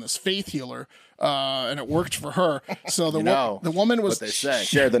her in on this faith healer, and it worked for her. So the woman was... What they say.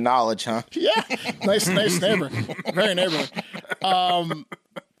 Share the knowledge, huh? Yeah. Nice neighbor. Very neighborly.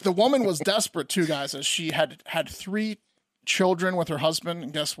 The woman was desperate, too, guys, as she had 3 children with her husband,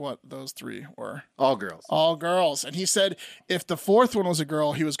 and guess what? Those 3 were all girls. All girls. And he said if the 4th one was a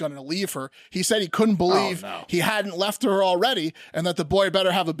girl, he was going to leave her. He said he couldn't believe he hadn't left her already, and that the boy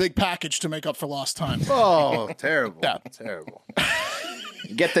better have a big package to make up for lost time. Oh, terrible! Yeah, terrible.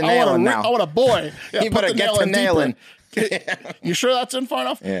 Get the nail in now. I want a boy. Yeah, you better get the nail in. You sure that's in far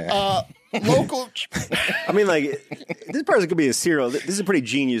enough? Yeah. Local. I mean, like, this person could be a serial. This is a pretty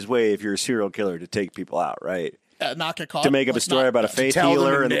genius way if you're a serial killer to take people out, right? Not get caught. To make up a story about a faith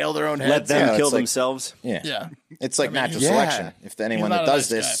healer and nail their own heads. let them kill like, themselves. Yeah. It's like natural selection. If anyone that does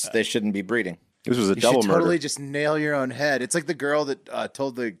this, they shouldn't be breeding. This was a you double should murder. Totally just nail your own head. It's like the girl that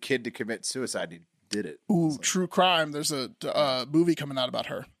told the kid to commit suicide. He did it. Ooh, true crime. There's a movie coming out about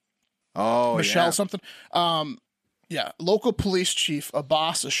her. Oh, Michelle something. Yeah. Local police chief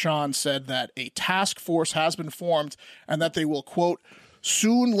Abbas Ashan said that a task force has been formed and that they will, quote,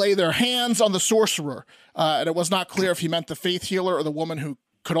 soon lay their hands on the sorcerer. And it was not clear if he meant the faith healer or the woman who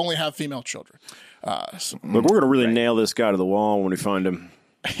could only have female children. Look, we're going to really nail this guy to the wall when we find him.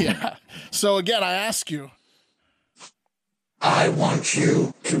 Yeah. So again, I ask you. I want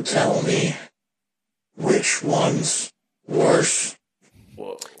you to tell me which one's worse.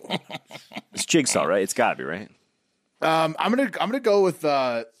 Whoa. It's Jigsaw, right? It's got to be, right? I'm gonna go with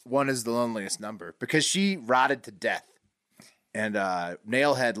one is the loneliest number because she rotted to death, and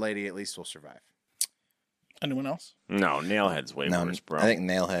Nailhead lady at least will survive. Anyone else? No, Nailhead's way worse, bro. I think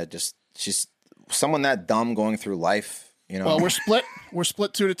Nailhead she's someone that dumb going through life. You know. Well, we're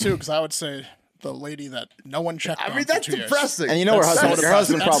split 2-2 because I would say the lady that no one checked. I mean, that's depressing. And you know, your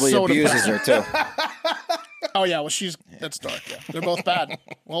husband probably abuses her too. Oh yeah, well that's dark. Yeah, they're both bad.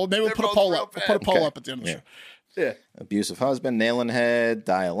 Well, maybe we'll put a poll up. We'll put a poll up at the end of the show. Yeah. Abusive husband, nailing head,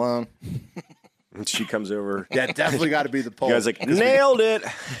 die alone. And she comes over. Yeah, definitely got to be the poll. You guys like nailed it.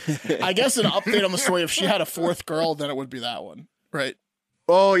 I guess an update on the story. If she had a fourth girl, then it would be that one, right?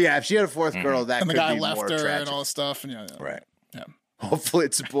 Oh yeah, if she had a fourth girl, that and the could guy be left more her tragic. and all this stuff, and yeah. Right. Yeah. Hopefully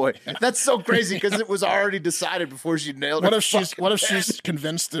it's a boy. That's so crazy because it was already decided before she nailed What her. if she's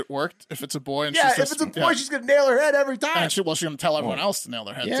convinced it worked? If it's a boy, and Yeah, she's if it's a boy, she's gonna nail her head every time. and she's going to tell everyone else to nail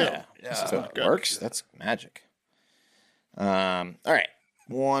their head too. Yeah. So it works. That's magic. All right.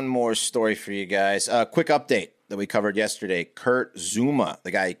 One more story for you guys. Quick update that we covered yesterday. Kurt Zuma,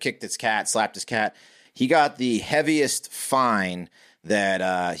 the guy who kicked his cat, slapped his cat, he got the heaviest fine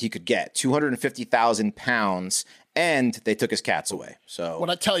that he could get, 250,000 pounds, and they took his cats away. So What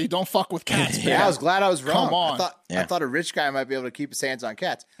I tell you, don't fuck with cats. Yeah, man. I was glad I was wrong. Come on. I thought a rich guy might be able to keep his hands on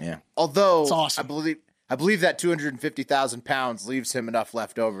cats. Yeah. Although It's awesome. I believe that 250,000 pounds leaves him enough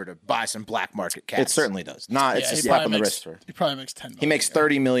left over to buy some black market cats. it certainly does. It's he a slap probably on the makes- wrist for. He probably makes 10 million. He makes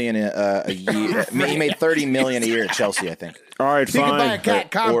 $30 million a year. He made $30 million a year at Chelsea, I think. All right, He can buy a fine.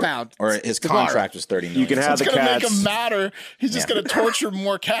 cat compound. Or his tomorrow. contract was $30 million. You can have It's the going to make cats. him madder. He's just going to torture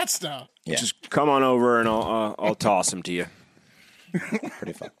more cats now. Yeah, Just come on over and I'll toss them to you.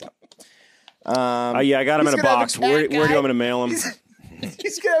 pretty fucked up. Yeah, I got him in a He's gonna have box. a cat Where do you guy. want me to mail him?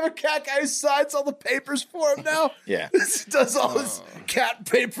 He's gonna have a cat guy who signs all the papers for him now. Yeah. Does all his cat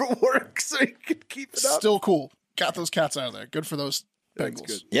paperwork so he can keep it up. Still cool. Got those cats out of there. Good for those Bengals.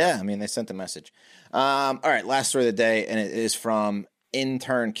 good. Yeah, I mean, they sent the message. All right, last story of the day, and it is from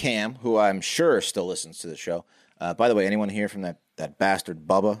intern Cam, who I'm sure still listens to the show. By the way, anyone here from that bastard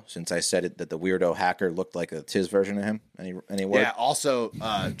Bubba, since I said it that the weirdo hacker looked like a Tiz version of him? Any word? Yeah. Also,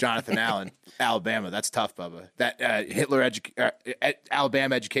 Jonathan Allen, Alabama. That's tough, Bubba. That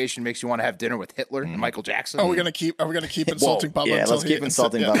Alabama education makes you want to have dinner with Hitler and Michael Jackson. Are we gonna keep insulting Bubba? Yeah, until let's keep he-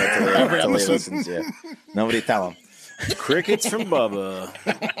 insulting Bubba until he listens. Yeah. Nobody tell him. Crickets from Bubba.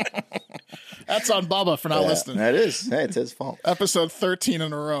 That's on Bubba for not listening. That is. Hey, it's his fault. Episode 13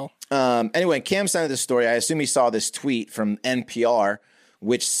 in a row. Anyway, Cam sent this story. I assume he saw this tweet from NPR,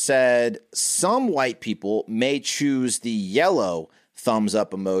 which said some white people may choose the yellow thumbs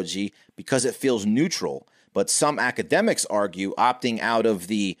up emoji because it feels neutral, but some academics argue opting out of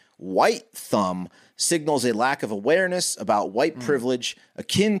the white thumb signals a lack of awareness about white privilege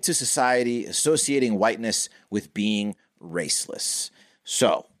akin to society associating whiteness with being raceless.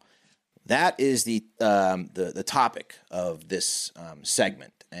 So that is the topic of this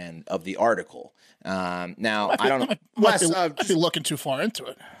segment and of the article. Now, I don't know. Might be looking too far into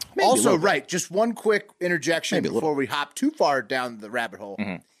it. Also, right, just one quick interjection before we hop too far down the rabbit hole.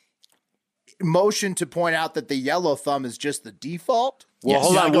 Motion to point out that the yellow thumb is just the default. Well,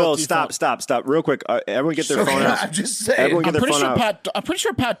 hold on, Will. Stop. Real quick. Everyone get their phone out. I'm just saying. Everyone get I'm their phone out. pretty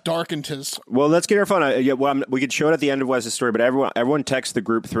sure Pat darkened his. Well, let's get our phone out. Yeah, well, we could show it at the end of Wes's story, but everyone text the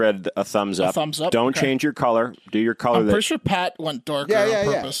group thread a thumbs up. Thumbs up? Don't Okay. change your color. Do your color. I'm pretty sure Pat went darker on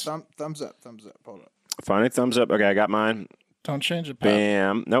purpose. Thumbs up. Hold up. Fine, thumbs up. Okay, I got mine. Don't change it, Pat.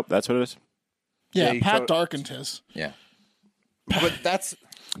 Bam. Nope, that's what it is. Yeah, you Pat go- darkened his. Yeah. But that's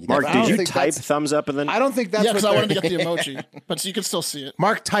Mark, I don't did you think type that's- thumbs up and then? I don't think that's Yeah, what because I wanted to they're- get the emoji, but you can still see it.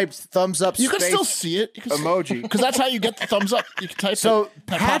 Mark typed thumbs up. You can space still see it. You can emoji. because that's how you get the thumbs up. You can type So it.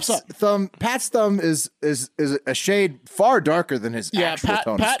 And it pops Pat's up. thumb is a shade far darker than his Yeah, actual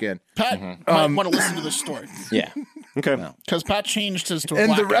tone of skin. Pat might want to listen to this story Yeah. Okay. because Pat changed his to a And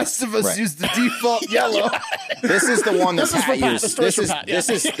black the rest of us use the default yellow. This is the one that This is Pat for Pat. used. The story's This for is Pat, yeah.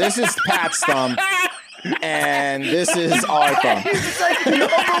 this is Pat's thumb, and this is our thumb. It's like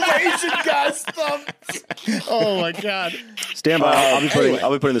the Asian guy's thumb. Oh my god! Stand by. I'll be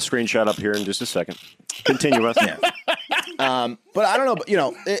putting the screenshot up here in just a second. Continue, Wes. But I don't know. But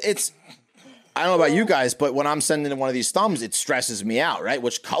it's I don't know about you guys, but when I'm sending one of these thumbs, it stresses me out, right?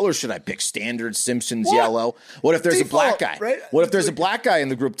 Which color should I pick? Standard, Simpsons, yellow? What if there's a black guy? Right? What if there's a black guy in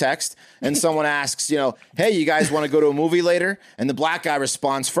the group text and someone asks, hey, you guys want to go to a movie later? And the black guy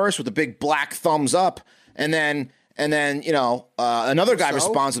responds first with a big black thumbs up, and then another guy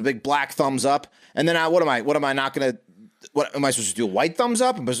responds with a big black thumbs up, and then what am I not going to? What am I supposed to do? A white thumbs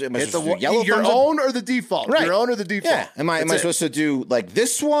up? Am I supposed to do yellow your thumbs up? own or the default? Right. Your own or the default? Yeah. Am I supposed to do like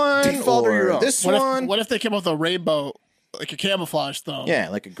this one Default or your own? this What one? if they came up with a rainbow, like a camouflage thumb? Yeah,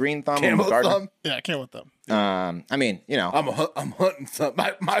 like a green thumb. Camel thumb. Yeah, I came with them. I mean, I'm hunting thumb.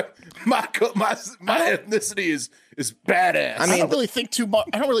 My ethnicity is badass. I mean, I don't really think too much.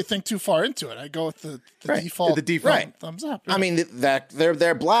 I don't really think too far into it. I go with the default. The default. Right. Thumbs up. I mean that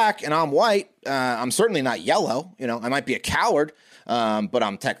they're black and I'm white. I'm certainly not yellow. I might be a coward, but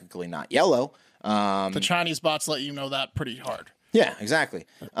I'm technically not yellow. The Chinese bots let you know that pretty hard. Yeah, exactly.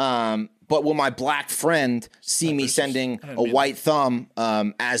 But will my black friend see me sending a white thumb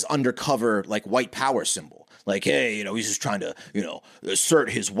as undercover, like white power symbol? Like, hey, he's just trying to, assert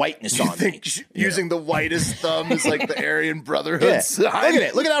his whiteness on me. Using the whitest thumb is like the Aryan Brotherhood Yeah. sign. Look at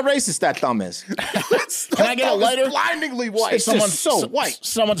it. Look at how racist that thumb is. Can I get a lighter? Blindingly white. It's just so white.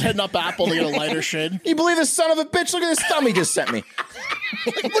 Someone's hitting up Apple to get a lighter shade. You believe this son of a bitch? Look at this thumb he just sent me.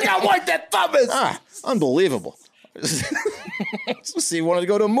 Look how white that thumb is. Unbelievable. Let's see, he wanted to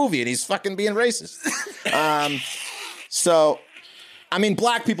go to a movie and he's fucking being racist. So, I mean,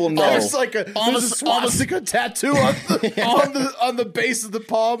 black people know. There's a swastika tattoo on the base of the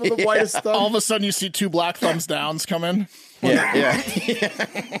palm of the whitest thumb. All of a sudden, you see two black thumbs downs come in. Yeah.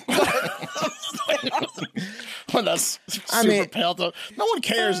 When that's super pale. No one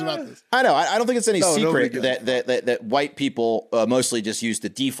cares about this. I know. I don't think it's any secret nobody that white people mostly just use the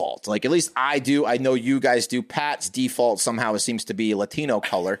default. Like, at least I do. I know you guys do. Pat's default somehow seems to be a Latino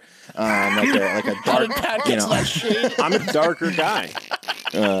color, like a dark. Pat gets that shade. I'm a darker guy.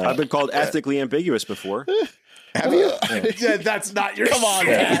 I've been called ethnically ambiguous before. Have you? Yeah, that's not your. Come on,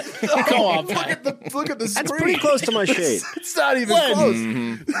 Pat. Come on, Pat. Look at the screen. That's pretty close to my shade. It's not even close.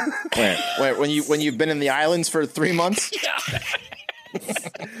 Mm-hmm. Wait, when you've been in the islands for 3 months? Yeah.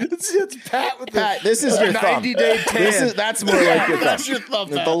 It's Pat with Pat, this is your thumb. 90-day tan. That's more like your thumb. That's your thumb,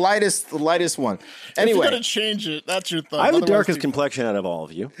 Pat. The lightest one. If you're Anyway, going to change it, that's your thumb. I have the Otherwise, darkest complexion out of all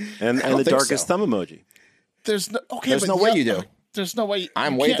of you, and the think darkest so. thumb emoji. There's no way you do. There's no way.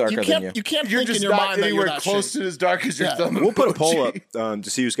 I'm way darker than you. You can't You're think just in your not mind that you're anywhere that close shade. to as dark as your thumb. We'll put a poll emoji. up to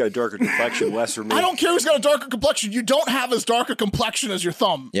see who's got a darker complexion, Wes or me. I don't care who's got a darker complexion. You don't have as dark a complexion as your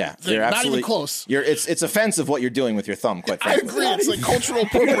thumb. Yeah, They're not even close. It's offensive what you're doing with your thumb. Quite I frankly. agree. It's like cultural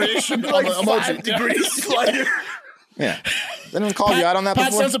appropriation on Like the 5 emoji. degrees lighter. Yeah. Anyone called you out on that Pat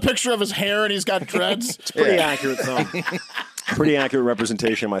before? sends a picture of his hair and he's got dreads. It's pretty accurate thumb. Pretty accurate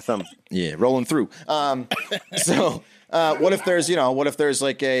representation of my thumb. Yeah, rolling through. So what if there's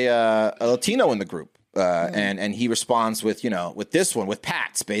like a Latino in the group? And he responds with this one with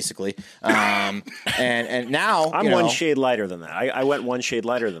Pat's basically, and now I'm one shade lighter than that. I went one shade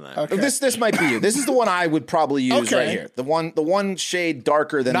lighter than that. Okay. This might be you. This is the one I would probably use right here. The one shade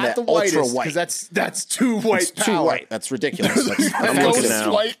darker than Not the ultra whitest, white. because that's too white. It's too white. That's ridiculous. I'm looking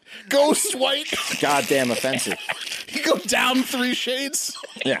now. Ghost white. Goddamn offensive. You go down 3 shades.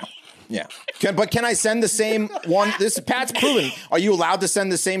 Yeah. Can I send the same one? This Pat's proven. Are you allowed to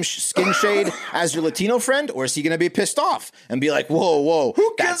send the same skin shade as your Latino friend, or is he going to be pissed off and be like, "Whoa,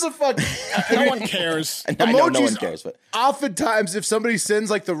 Who gives a fuck? No one cares. I know no one cares, but Oftentimes, if somebody sends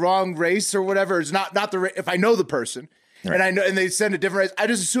like the wrong race or whatever, it's not the if I know the person. Right. And they send a different race. I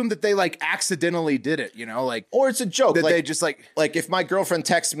just assume that they like accidentally did it, or it's a joke. That they just like if my girlfriend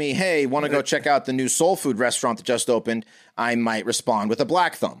texts me, "Hey, want to go check out the new soul food restaurant that just opened?" I might respond with a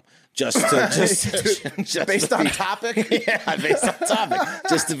black thumb. Just based on topic, yeah, based on topic,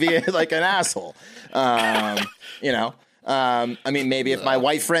 just to be like an asshole, I mean, maybe if my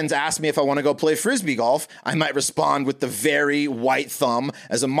white friends ask me if I want to go play frisbee golf, I might respond with the very white thumb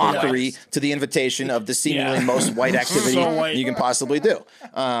as a mockery to the invitation of the seemingly most white activity you can possibly do.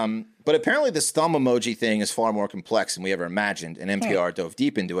 But apparently this thumb emoji thing is far more complex than we ever imagined, and NPR dove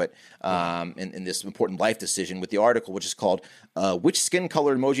deep into it in this important life decision with the article, which is called Which Skin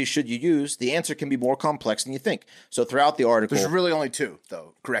Color Emoji Should You Use? The answer can be more complex than you think. So throughout the article... There's really only 2,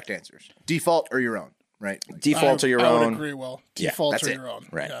 though, correct answers. Default or your own, right? Default or your own. I would agree, Will. Default or your own.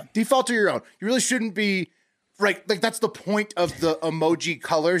 Right. Yeah. Default or your own. You really shouldn't be... Right, like that's the point of the emoji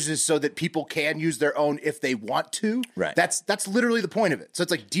colors is so that people can use their own if they want to. Right. That's literally the point of it. So it's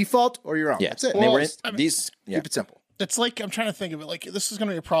like default or your own. Yeah. That's it. And Well, keep it simple. It's like, I'm trying to think of it. Like, this is going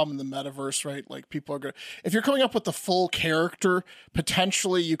to be a problem in the metaverse, right? Like, people are going to, if you're coming up with the full character,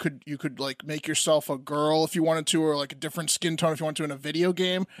 potentially you could like make yourself a girl if you wanted to, or like a different skin tone if you want to in a video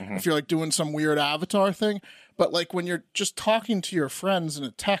game, if you're like doing some weird avatar thing. But like when you're just talking to your friends in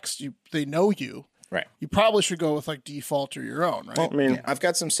a text, they know you. Right. You probably should go with like default or your own, right? Well, I mean, I've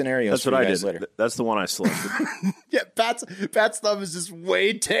got some scenarios. That's what I did. Later. That's the one I selected. Yeah, Pat's thumb is just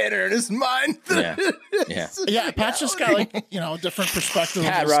way tanner in his mind. Yeah. Yeah, Pat's just got like, a different perspective.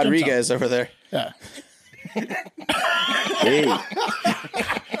 Pat of his skin Rodriguez over there. tone. Hey,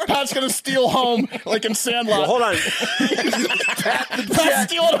 Pat's gonna steal home like in Sandlot. well, hold on. Pat's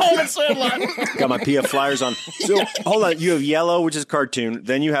stealing home in Sandlot. Got my PF flyers on. So hold on. You have yellow, which is cartoon.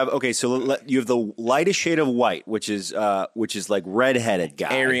 Then you have you have the lightest shade of white, which is like redheaded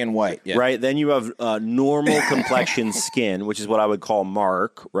guy, Aryan white. Yeah. right? Then you have normal complexion skin, which is what I would call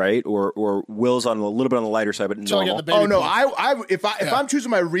Mark, right? Or Will's on a little bit on the lighter side, but So I get normal. the baby Oh no! pink. If I'm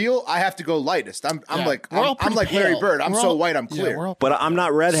choosing my real, I have to go lightest. I'm Yeah. like We're all I'm pretty like Larry pale. Bird. I'm We're so all- white. I'm clear. we're all But I'm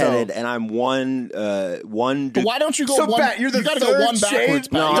not redheaded, So- and I'm one. But why don't you go So, one? Pat, you're the you gotta third go one shade backwards.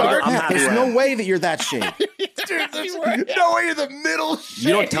 Pat. No, You gotta- I'm happy There's where I no am. way that you're that shade. Dude, there's no way you're the middle shade.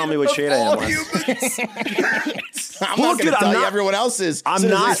 You don't tell me what of shade I am. all Wes. humans. I'm Look not going at- to tell I'm you not- everyone else is. I'm as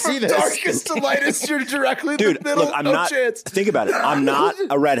soon as I not- see this. Darkest to lightest, you're directly in Dude, the middle. look, I'm no not. chance. Think about it. I'm not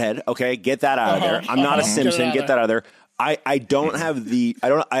a redhead. Okay, get that out of there. I'm not a Simpson. Get that out of there. I don't have the.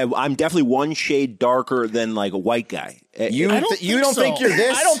 I'm definitely one shade darker than like a white guy. You I don't think you're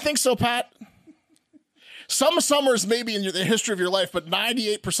this? I don't think so, Pat. Some summers maybe in the history of your life, but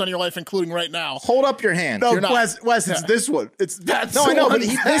 98% of your life, including right now. Hold up your hand. No, You're not. Wes, it's this one. It's that's No, the I know, one but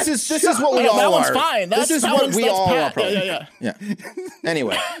that this is what we No, all that are. one's fine. This is what we all are. Pat. Probably. Yeah.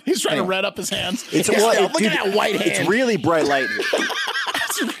 Anyway, He's trying to red up his hands. It's look at that white hand. It's really bright light.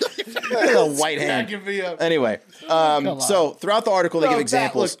 Look at the white hand. Give me up. Anyway, so throughout the article, they give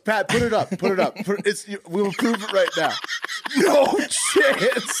examples. Pat, put it up. Put it up. We will prove it right now. No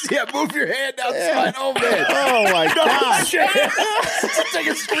chance. Yeah, move your hand outside. Oh man. Oh my god! Take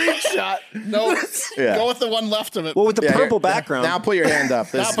a screenshot. No, Yeah. go with the one left of it. Well, with the Yeah, purple here. background. Now put your hand up.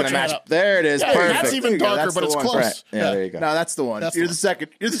 This Now is put going to your hand match. up. There it is. Yeah, Perfect. that's even There you go. darker, That's but the it's one. close. Right. Yeah, there you go. No, that's the one. That's You're the the one.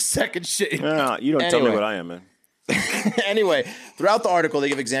 second. You're the second shade. No, you don't tell me Anyway. what I am, man. Anyway, throughout the article, they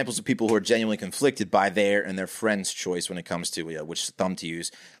give examples of people who are genuinely conflicted by their and their friends' choice when it comes to which thumb to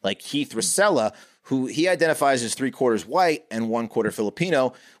use. Like Keith Rosella, who he identifies as 3/4 white and 1/4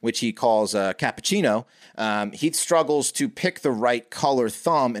 Filipino, which he calls cappuccino. He struggles to pick the right color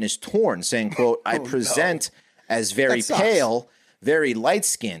thumb and is torn, saying, quote, I present as very pale, very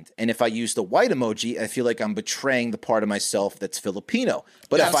light-skinned, and if I use the white emoji, I feel like I'm betraying the part of myself that's Filipino.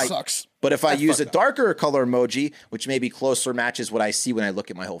 But That sucks. But if I use a darker color emoji, which maybe closer matches what I see when I look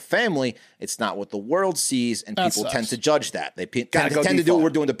at my whole family, it's not what the world sees, and people sucks. tend to judge that. They tend go to do what default. we're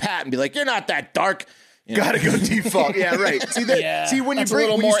doing to Pat and be like, you're not that dark. You know? Gotta go default. Yeah, right. See that? See when you that's a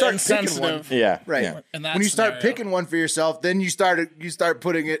little when you more start picking one. insensitive. Yeah. Right. Yeah. In that When you start scenario. picking one for yourself, then you start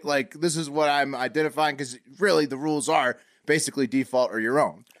putting it like this is what I'm identifying because really the rules are basically default or your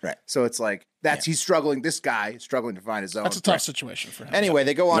own. Right. So it's like he's struggling. This guy is struggling to find his own. That's a tough situation for him. Anyway,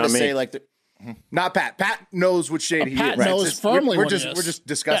 they go on Not to me. say like, Not Pat. Pat knows which shade he Pat is. knows It's just- firmly we're what he just is. we're just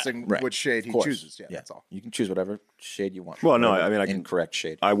discussing Right. which shade he Of course. chooses. Yeah, that's all. You can choose whatever shade you want. Well, no, Whatever I mean, I can- incorrect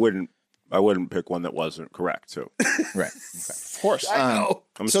shade. I wouldn't pick one that wasn't correct. So Right. Of course. I know.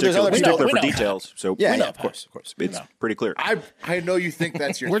 I'm a So there's stickler, other people- stickler we for know. details. So Yeah, know, of course, of course. it's pretty clear. I know you think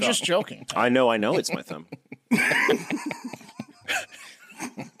that's your. We're thumb. just joking. I know it's my thumb.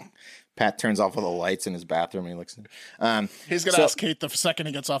 Pat turns off all the lights in his bathroom and he looks. He's going to ask Kate the second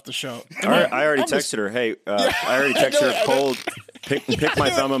he gets off the show. I already texted her. Hey, I already texted her cold. Pick my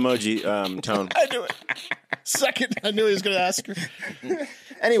thumb emoji tone. I knew it. Second, I knew he was going to ask her.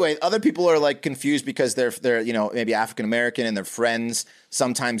 Anyway, other people are like confused because they're maybe African American and their friends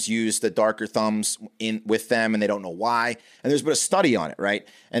sometimes use the darker thumbs in with them and they don't know why. And there's been a study on it, right?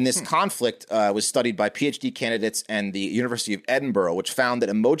 And this conflict was studied by PhD candidates and the University of Edinburgh, which found that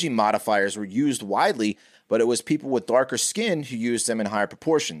emoji modifiers were used widely, but it was people with darker skin who used them in higher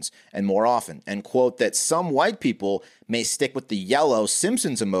proportions and more often. And quote that some white people may stick with the yellow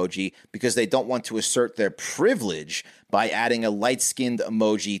Simpsons emoji because they don't want to assert their privilege by adding a light-skinned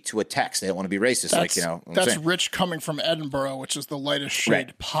emoji to a text. They don't want to be racist, That's rich coming from Edinburgh, which is the lightest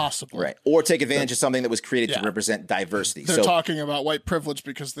shade possible. Right. Or take advantage of something that was created to represent diversity. They're talking about white privilege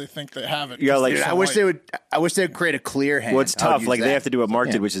because they think they have it. Yeah, like Dude, I wish they would create a clear hand. Well, it's I would tough. use Like they that. have to do what Mark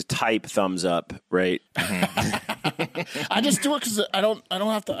did, which is type thumbs up, right? I just do it because I don't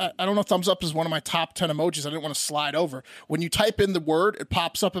have to. I don't know. Thumbs up is one of my top 10 emojis. I didn't want to slide over. When you type in the word, it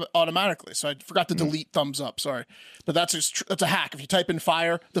pops up automatically. So I forgot to delete thumbs up. Sorry, but that's a hack. If you type in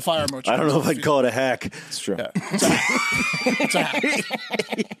fire, the fire emoji. I don't know if I'd call it a hack. It's true. Yeah. It's a hack.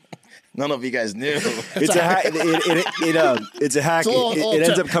 None of you guys knew. It's a hack. It's a hack. It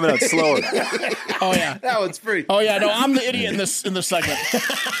ends up coming out slower. Oh yeah, That one's free. oh yeah. No, I'm the idiot in this segment.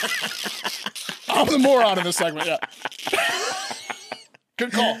 I'm the moron in this segment. Yeah.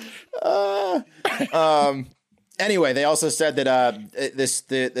 Good call. Anyway, they also said that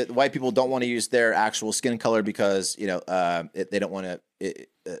the white people don't want to use their actual skin color because they don't want to.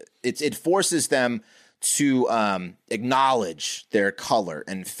 It forces them to acknowledge their color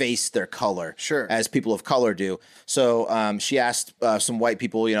and face their color, sure, as people of color do. So she asked some white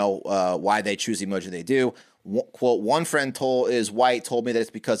people, why they choose the emoji they do. Quote, one friend told me that it's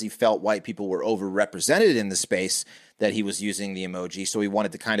because he felt white people were overrepresented in the space that he was using the emoji. So he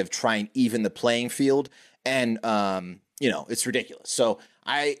wanted to kind of try and even the playing field. And, it's ridiculous. So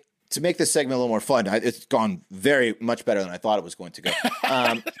to make this segment a little more fun, it's gone very much better than I thought it was going to go.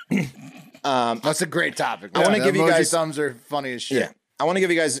 That's a great topic. I want to give you guys thumbs are funny as shit. Yeah, I want to give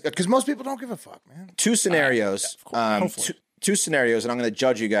you guys because most people don't give a fuck, man. Two scenarios. Hopefully. Two scenarios, and I'm going to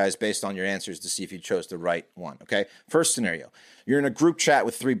judge you guys based on your answers to see if you chose the right one. Okay. First scenario: you're in a group chat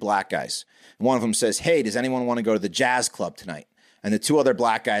with 3 black guys. One of them says, "Hey, does anyone want to go to the jazz club tonight?" And the 2 other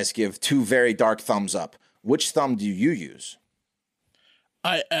black guys give 2 very dark thumbs up. Which thumb do you use?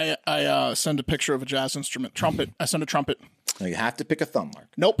 I send a picture of a jazz instrument. Trumpet. I send a trumpet. No, you have to pick a thumb, Mark.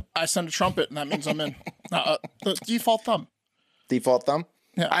 Nope. I send a trumpet, and that means I'm in. The default thumb. Default thumb?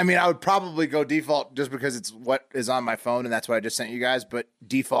 Yeah. I mean, I would probably go default just because it's what is on my phone, and that's what I just sent you guys. But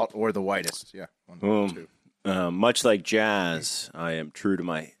default or the whitest, yeah. One, two. Much like jazz, I am true to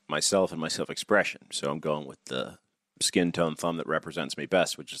myself and my self-expression. So I'm going with the skin tone thumb that represents me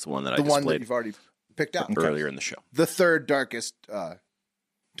best, which is the one that I the one that displayed you've already picked out earlier in the show. The third darkest tone.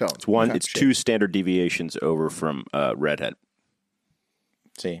 It's one. It's 2 standard deviations over from redhead.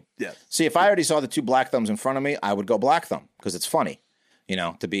 See? Yeah. See, if I already saw the 2 black thumbs in front of me, I would go black thumb because it's funny,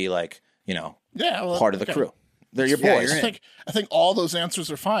 to be like, part of the crew. They're your boys. I think all those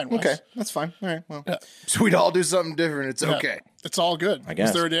answers are fine. Wes. Okay, that's fine. All right, well. Yeah. So we'd all do something different. It's okay. It's all good. I guess.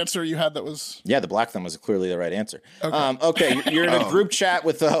 Was there an answer you had that was... Yeah, the black thumb was clearly the right answer. Okay, you're in a group chat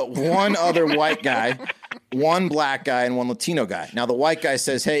with one other white guy, 1 black guy, and 1 Latino guy. Now, the white guy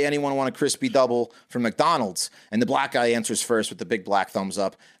says, "Hey, anyone want a crispy double from McDonald's?" And the black guy answers first with the big black thumbs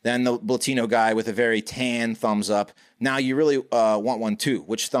up. Then the Latino guy with a very tan thumbs up. Now, you really want one too.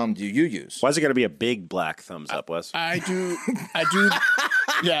 Which thumb do you use? Why is it got to be a big black thumbs up, Wes? I do.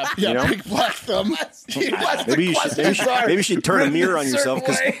 Yeah, big black thumb. Maybe you should turn a mirror on yourself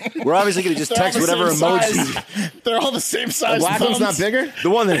because we're obviously going to just text whatever emoji. They're all the same size. The black thumbs. one's not bigger? The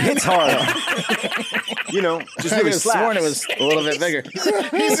one that hits hard. Just really slaps. Sworn it was a little bit bigger.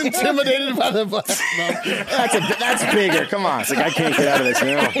 He's intimidated by the black thumb. That's bigger. Come on. It's like, I can't get out of this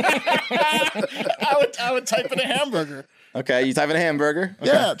now. I would type in a hamburger. Okay, you type in a hamburger? Okay.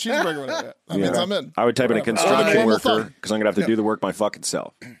 Yeah, cheeseburger. Whatever. That means I'm in. I would type in a construction worker because I'm going to have to do the work my fucking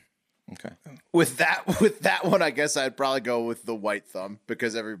self. Okay. With that one, I guess I'd probably go with the white thumb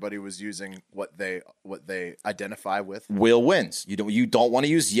because everybody was using what they identify with. Will wins. You don't want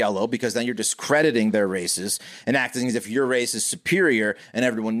to use yellow because then you're discrediting their races and acting as if your race is superior and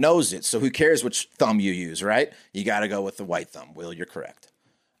everyone knows it. So who cares which thumb you use, right? You got to go with the white thumb. Will, you're correct.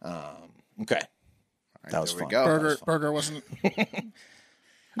 Okay. Right, that was fun. Burger wasn't.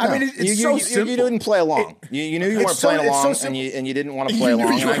 I mean, it's so simple. You didn't play along. You knew you weren't playing along, and you didn't want to play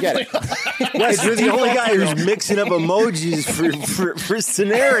along. And I get it. Wes, you're the only guy who's mixing up emojis for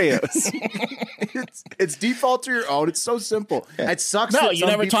scenarios. It's default to your own. It's so simple. Yeah. It sucks. No, you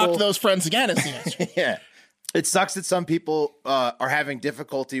never talk to those friends again. Is the answer. Yeah. It sucks that some people are having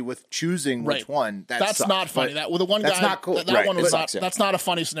difficulty with choosing which one. That's sucks, not funny. That with the one guy, that's not cool. That one was not. That's not a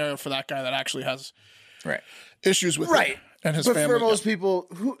funny scenario for that guy that actually has issues with it and his family. For most people,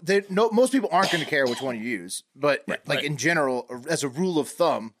 most people aren't going to care which one you use. But in general, as a rule of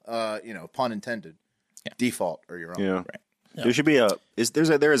thumb, pun intended, default or your own. Yeah. Right. Yeah. There should be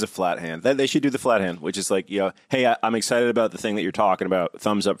there is a flat hand. They should do the flat hand, which is like, hey, I'm excited about the thing that you're talking about.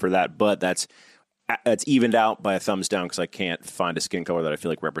 Thumbs up for that, but that's evened out by a thumbs down because I can't find a skin color that I feel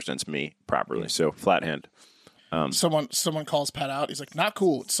like represents me properly. So flat hand. Someone calls Pat out. He's like, "Not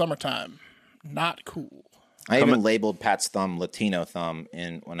cool. It's summertime. Not cool." I even labeled Pat's thumb Latino thumb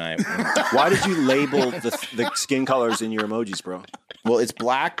when I. Why did you label the skin colors in your emojis, bro? Well, it's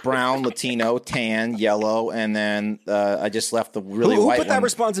black, brown, Latino, tan, yellow, and then I just left the really who white put that one.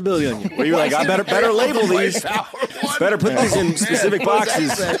 responsibility on you? Where you're like, I better label these. Better put these in specific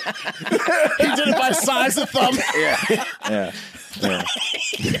boxes. He did it by size of thumb. Yeah.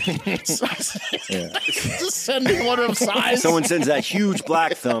 Just sending one of size. Someone sends that huge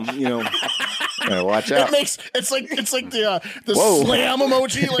black thumb, you know. Watch out. It's like the slam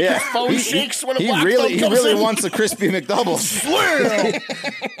emoji, like his phone shakes when a black thumb comes He really in. wants a crispy McDouble. Slam!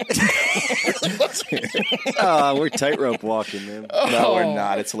 We're tightrope walking, man. No, we're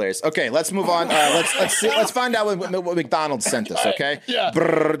not. It's hilarious. Okay, let's move on. Let's find out what McDonald's sent us. Okay. Yeah.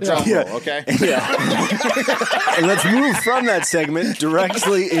 Brrr, drum roll, okay. And let's move from that segment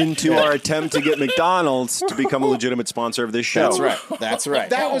directly into our attempt to get McDonald's to become a legitimate sponsor of this show. That's right.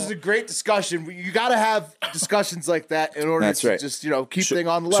 That was a great discussion. You got to have discussions like that in order to just keep things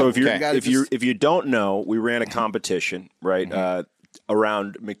on the level. So if you don't know, we ran a competition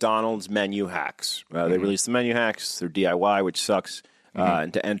around McDonald's menu hacks. They released the menu hacks. They're DIY, which sucks.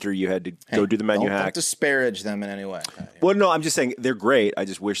 And to enter, you had to go do the menu hack. Don't disparage them in any way. Well, no, I'm just saying they're great. I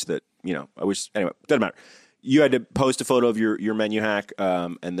just wish that anyway. Doesn't matter. You had to post a photo of your menu hack,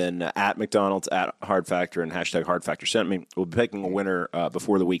 and then at McDonald's, at Hard Factor, and hashtag Hard Factor sent me. We'll be picking a winner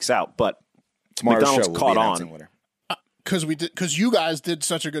before the week's out. But Tomorrow's McDonald's show will caught be on. winner. Because you guys did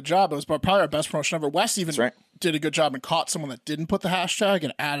such a good job. It was probably our best promotion ever. Wes even did a good job and caught someone that didn't put the hashtag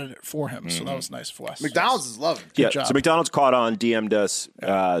and added it for him. So that was nice for Wes. McDonald's is loving it. Good job. So McDonald's caught on, DM'd us.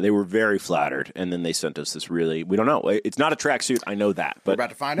 They were very flattered, and then they sent us this we don't know. It's not a tracksuit. I know that. But We're about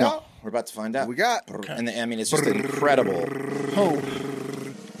to find out. We're about to find out. We got. And I mean, it's just incredible.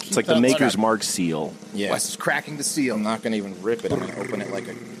 it's like the Maker's Mark seal. Yeah. Wes is cracking the seal. I'm not going to even rip it. I'm going to open it like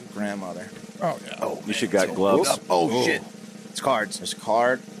a grandmother. Oh, yeah. Oh, You should got gloves. Oh, shit. It's cards. There's a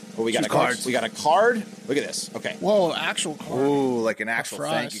card. Oh, we got Cards. We got a card. Look at this. Okay. Whoa, actual card. Ooh, like an actual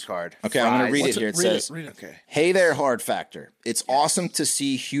Fries. thank you card. Okay, I'm going to read Fries. it here. It Read says, read it. Okay. Hey there, Hard Factor. It's awesome to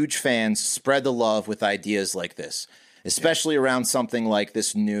see huge fans spread the love with ideas like this, especially around something like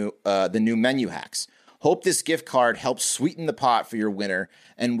this the new menu hacks. Hope this gift card helps sweeten the pot for your winner,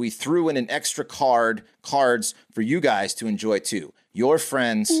 and we threw in an extra cards for you guys to enjoy too. Your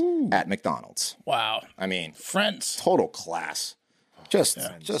friends at McDonald's. Wow. I mean, Friends. total class.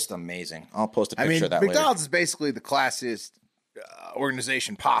 Just amazing. I'll post a picture of that McDonald's is basically the classiest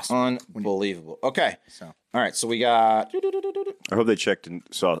organization possible. later. Unbelievable. Okay. All right, so we got... I hope they checked and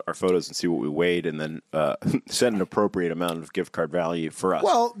saw our photos and see what we weighed, and then sent an appropriate amount of gift card value for us.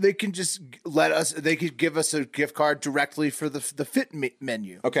 Well, they can just they could give us a gift card directly for the fit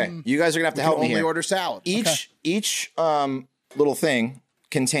menu. Okay, you guys are going to have to help me only here. order salad. Each little thing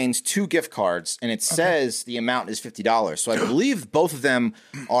contains 2 gift cards, and it says the amount is $50. So I believe both of them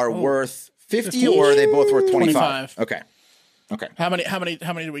are worth 50, or are they both worth 25? Okay. How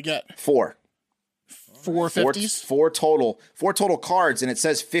many do we get? 4. 4 50s? Four total cards, and it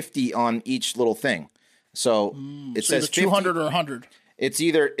says 50 on each little thing. So it says 50, 200 or 100. It's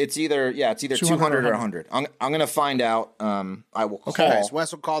either 200 or 100. I'm going to find out. I will call. Okay, so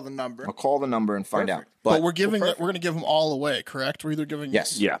Wes will call the number. I'll call the number and find out. But we're going to give them all away, correct? We're either giving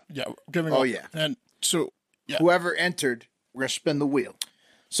Yes. Yeah. Yeah, we're giving Oh, yeah. And so Whoever entered, we're going to spin the wheel.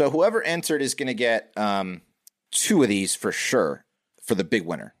 So whoever entered is going to get 2 of these for sure for the big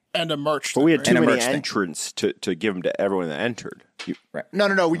winner. and a merch. But we had thing, too right? many entrants to give them to everyone that entered. No.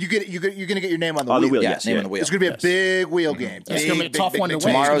 You're going to get your name on the On the wheel. wheel, Yeah, yes. name on the wheel. It's going to be a big wheel game. It's going to be a tough one to win.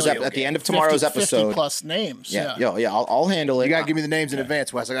 Tomorrow's It's gonna at be the end of tomorrow's 50 episode. plus names. Yeah, I'll handle it. You got to give me the names in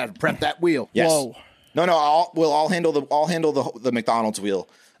advance, Wes. I got to prep that wheel. Yes. Whoa. No, I'll handle the McDonald's wheel.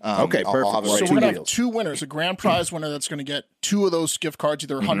 Okay, I'll perfect. have it So ready. we're going to have 2 winners, a grand prize winner that's going to get 2 of those gift cards,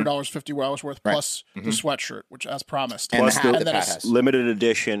 either $100, $50 worth, plus the sweatshirt, which as promised. And Plus the hat the that Pat it's has. limited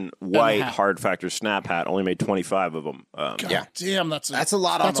edition white hat. hard factor snap hat. Only made 25 of them. Yeah. Damn, that's a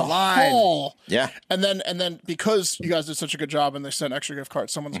lot on that's the a line. haul. Yeah. And then because you guys did such a good job and they sent extra gift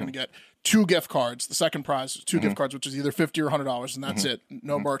cards, someone's going to get 2 gift cards. The second prize is 2 gift cards, which is either $50 or $100, and that's it.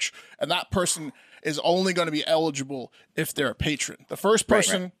 No merch. And that person is only going to be eligible if they're a patron. The first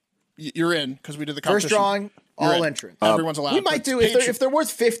person, you're in because we did the competition. First drawing, You're all in. entrants. Everyone's allowed. We might But do patron- if they're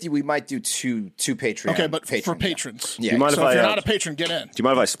worth 50, we might do two Patreon. Okay, but for patrons, patrons. Yeah. Do you mind So if if I you're not a patron, get in. do you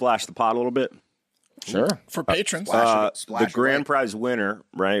mind if I splash the pot a little bit? Sure. For patrons. The grand prize winner,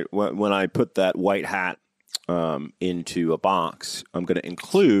 right? When I put that white hat into a box, I'm going to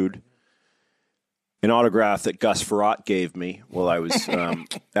include an autograph that Gus Farrat gave me while I was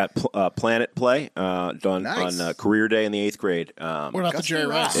at Planet Play done on career day in the 8th grade. What about the Jerry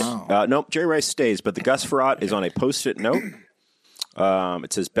Rice? Nope, Jerry Rice stays, but the Gus Farrat is on a Post-it note.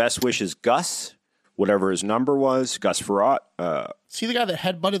 It says, "Best wishes, Gus. whatever his number was. Gus Frerotte. See the guy that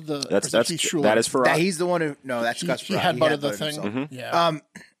headbutted the. That is Frerotte. He's the one who. No, that's Gus Frerotte. He headbutted the thing. Mm-hmm. Yeah.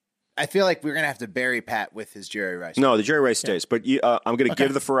 I feel like we're gonna have to bury Pat with his Jerry Rice. No, the Jerry Rice stays. But I'm going to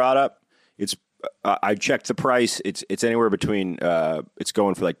give the Frerotte up. It's I checked the price. It's anywhere between. It's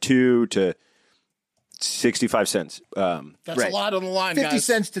going for like 2 to 65 cents. That's a lot on the line, 50 guys.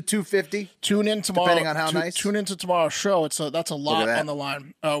 cents to $2.50. Tune in tomorrow. Depending on how nice. Tune into tomorrow's show. That's a lot on the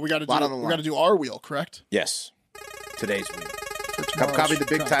line. We got to do our wheel, correct? Yes. Today's wheel. Copy the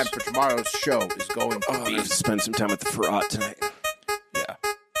big time for tomorrow's show is going to be. I have to spend some time with the Frerotte tonight. Yeah.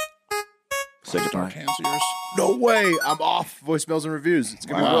 Say goodbye. Hands of yours. No way. I'm off voicemails and reviews. It's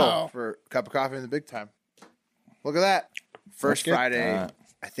going to be Will for a cup of coffee in the big time. Look at that. First Friday,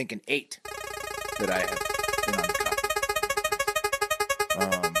 I think an 8 that I have been on the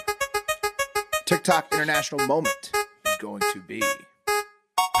cup. TikTok International Moment is going to be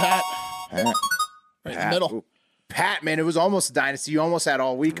Pat. Right in the middle. Ooh. Pat, man, it was almost a dynasty. You almost had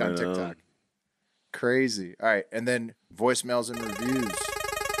all week on TikTok. Crazy. All right, and then voicemails and reviews.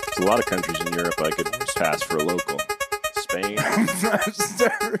 There's a lot of countries in Europe I could pass for a local. Spain.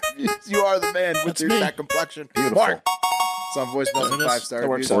 You are the man with that complexion. Beautiful. Mark. It's on voicemails and 5-star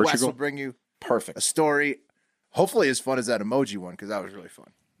reviews. Wes will bring you a story, hopefully as fun as that emoji one, because that was really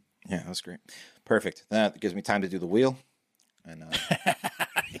fun. Yeah, that was great. Perfect. That gives me time to do the wheel. And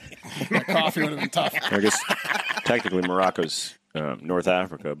my coffee would have been tough. I guess technically Morocco's North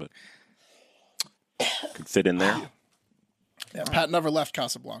Africa, but could fit in there. Yeah, Pat never left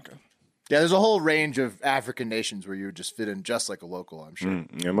Casablanca. Yeah, there's a whole range of African nations where you would just fit in just like a local, I'm sure.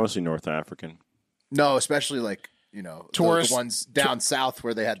 Yeah, mostly North African. No, especially like, the ones down south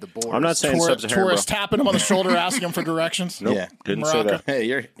where they had the borders. I'm not saying sub-Saharan. Tourists tapping him on the shoulder asking him for directions. Nope, yeah, didn't say that. Hey,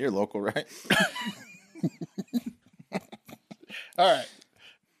 you're local, right? All right.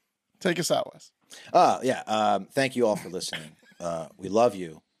 Take us out, Wes. Thank you all for listening. We love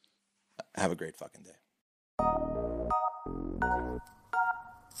you. Have a great fucking day.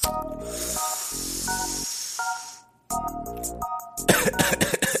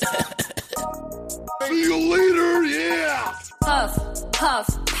 See you later, yeah! Puff,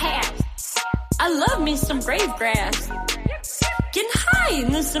 puff, pass. I love me some grave grass. Getting high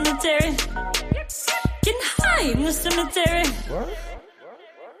in the cemetery. Getting high in the cemetery. What?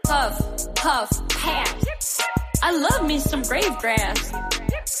 Puff, puff, pass. I love me some grave grass.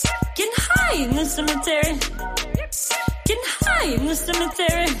 Getting high in the cemetery. Getting high in the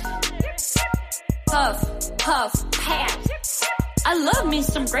cemetery. Puff, puff, pass. I love me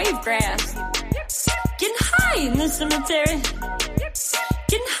some grave grass. Getting high in the cemetery.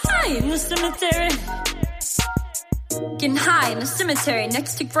 Getting high in the cemetery. Getting high in the cemetery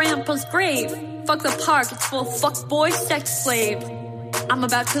next to Grandpa's grave. Fuck the park, it's full of fuckboy sex slaves. I'm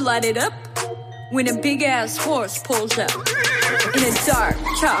about to light it up when a big ass horse pulls up in a dark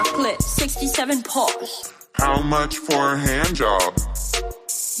chocolate 67 Porsche. How much for a hand job?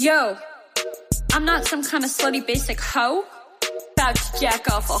 Yo, I'm not some kind of slutty basic hoe. About to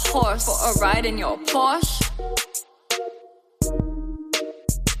jack off a horse for a ride in your Porsche.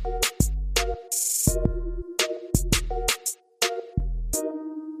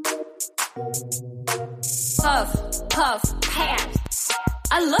 Puff, puff, pass.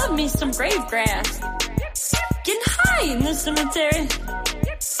 I love me some grave grass. Getting high in the cemetery.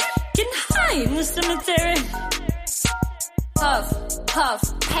 Getting high in the cemetery. Puff,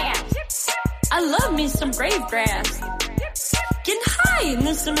 puff, pass. I love me some grave grass. Getting high in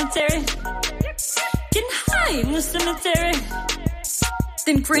the cemetery. Getting high in the cemetery.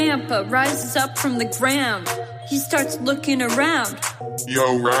 Then Grandpa rises up from the ground. He starts looking around.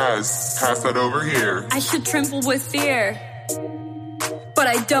 Yo, Raz, pass that over here. I should tremble with fear. But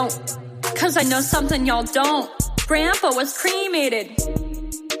I don't. 'Cause I know something y'all don't. Grandpa was cremated.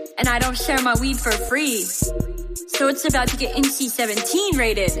 And I don't share my weed for free. So it's about to get NC-17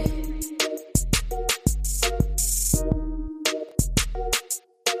 rated.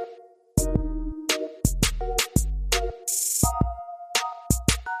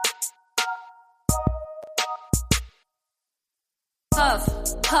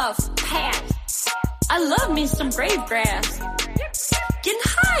 Puff, puff, pass. I love me some grave grass. Getting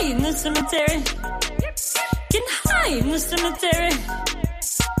high in the cemetery. Getting high in the cemetery.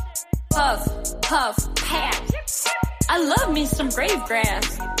 Puff, puff, pass. I love me some grave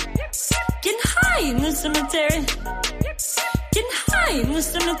grass. Getting high in the cemetery. Getting high in the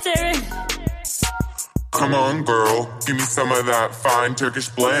cemetery. Come on, girl, give me some of that fine Turkish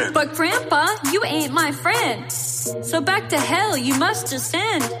blend. But Grandpa, you ain't my friend. So back to hell you must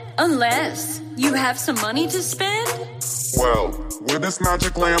descend. Unless you have some money to spend. Well, will this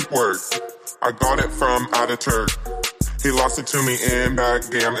magic lamp work? I got it from Ataturk. He lost it to me in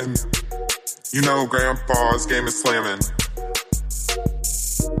backgammon. You know Grandpa's game is slamming.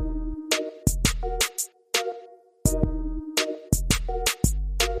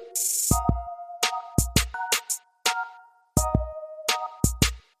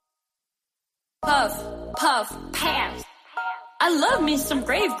 Puff, puff, pass. I love me some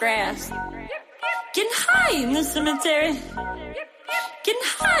grave grass. Getting high in the cemetery. Getting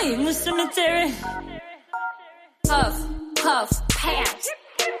high in the cemetery. Puff, puff, pass.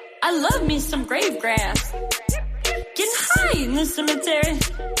 I love me some grave grass. Getting high in the cemetery.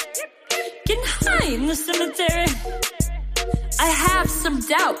 Getting high in the cemetery. I have some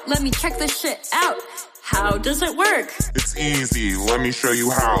doubt. Let me check this shit out. How does it work? It's easy. Let me show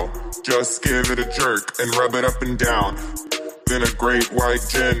you how. Just give it a jerk and rub it up and down. Then a great white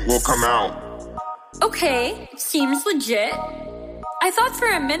gin will come out. Okay, seems legit. I thought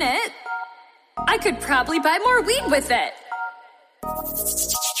for a minute I could probably buy more weed with it.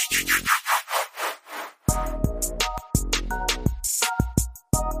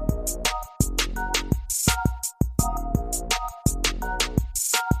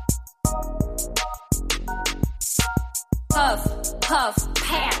 Puff, puff,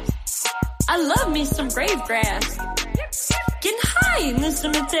 pass. I love me some grave grass. Getting high in the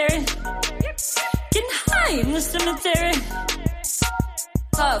cemetery. Getting high in the cemetery.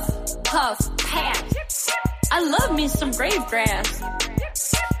 Puff, puff, pass. I love me some grave grass.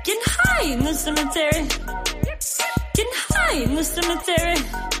 Getting high in the cemetery. Getting high in the cemetery.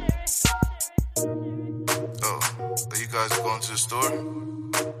 Oh, are you guys going to the store?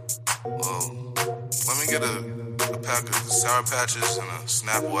 Well, let me get a pack of Sour Patches and a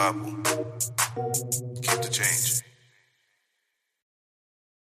Snapple Apple.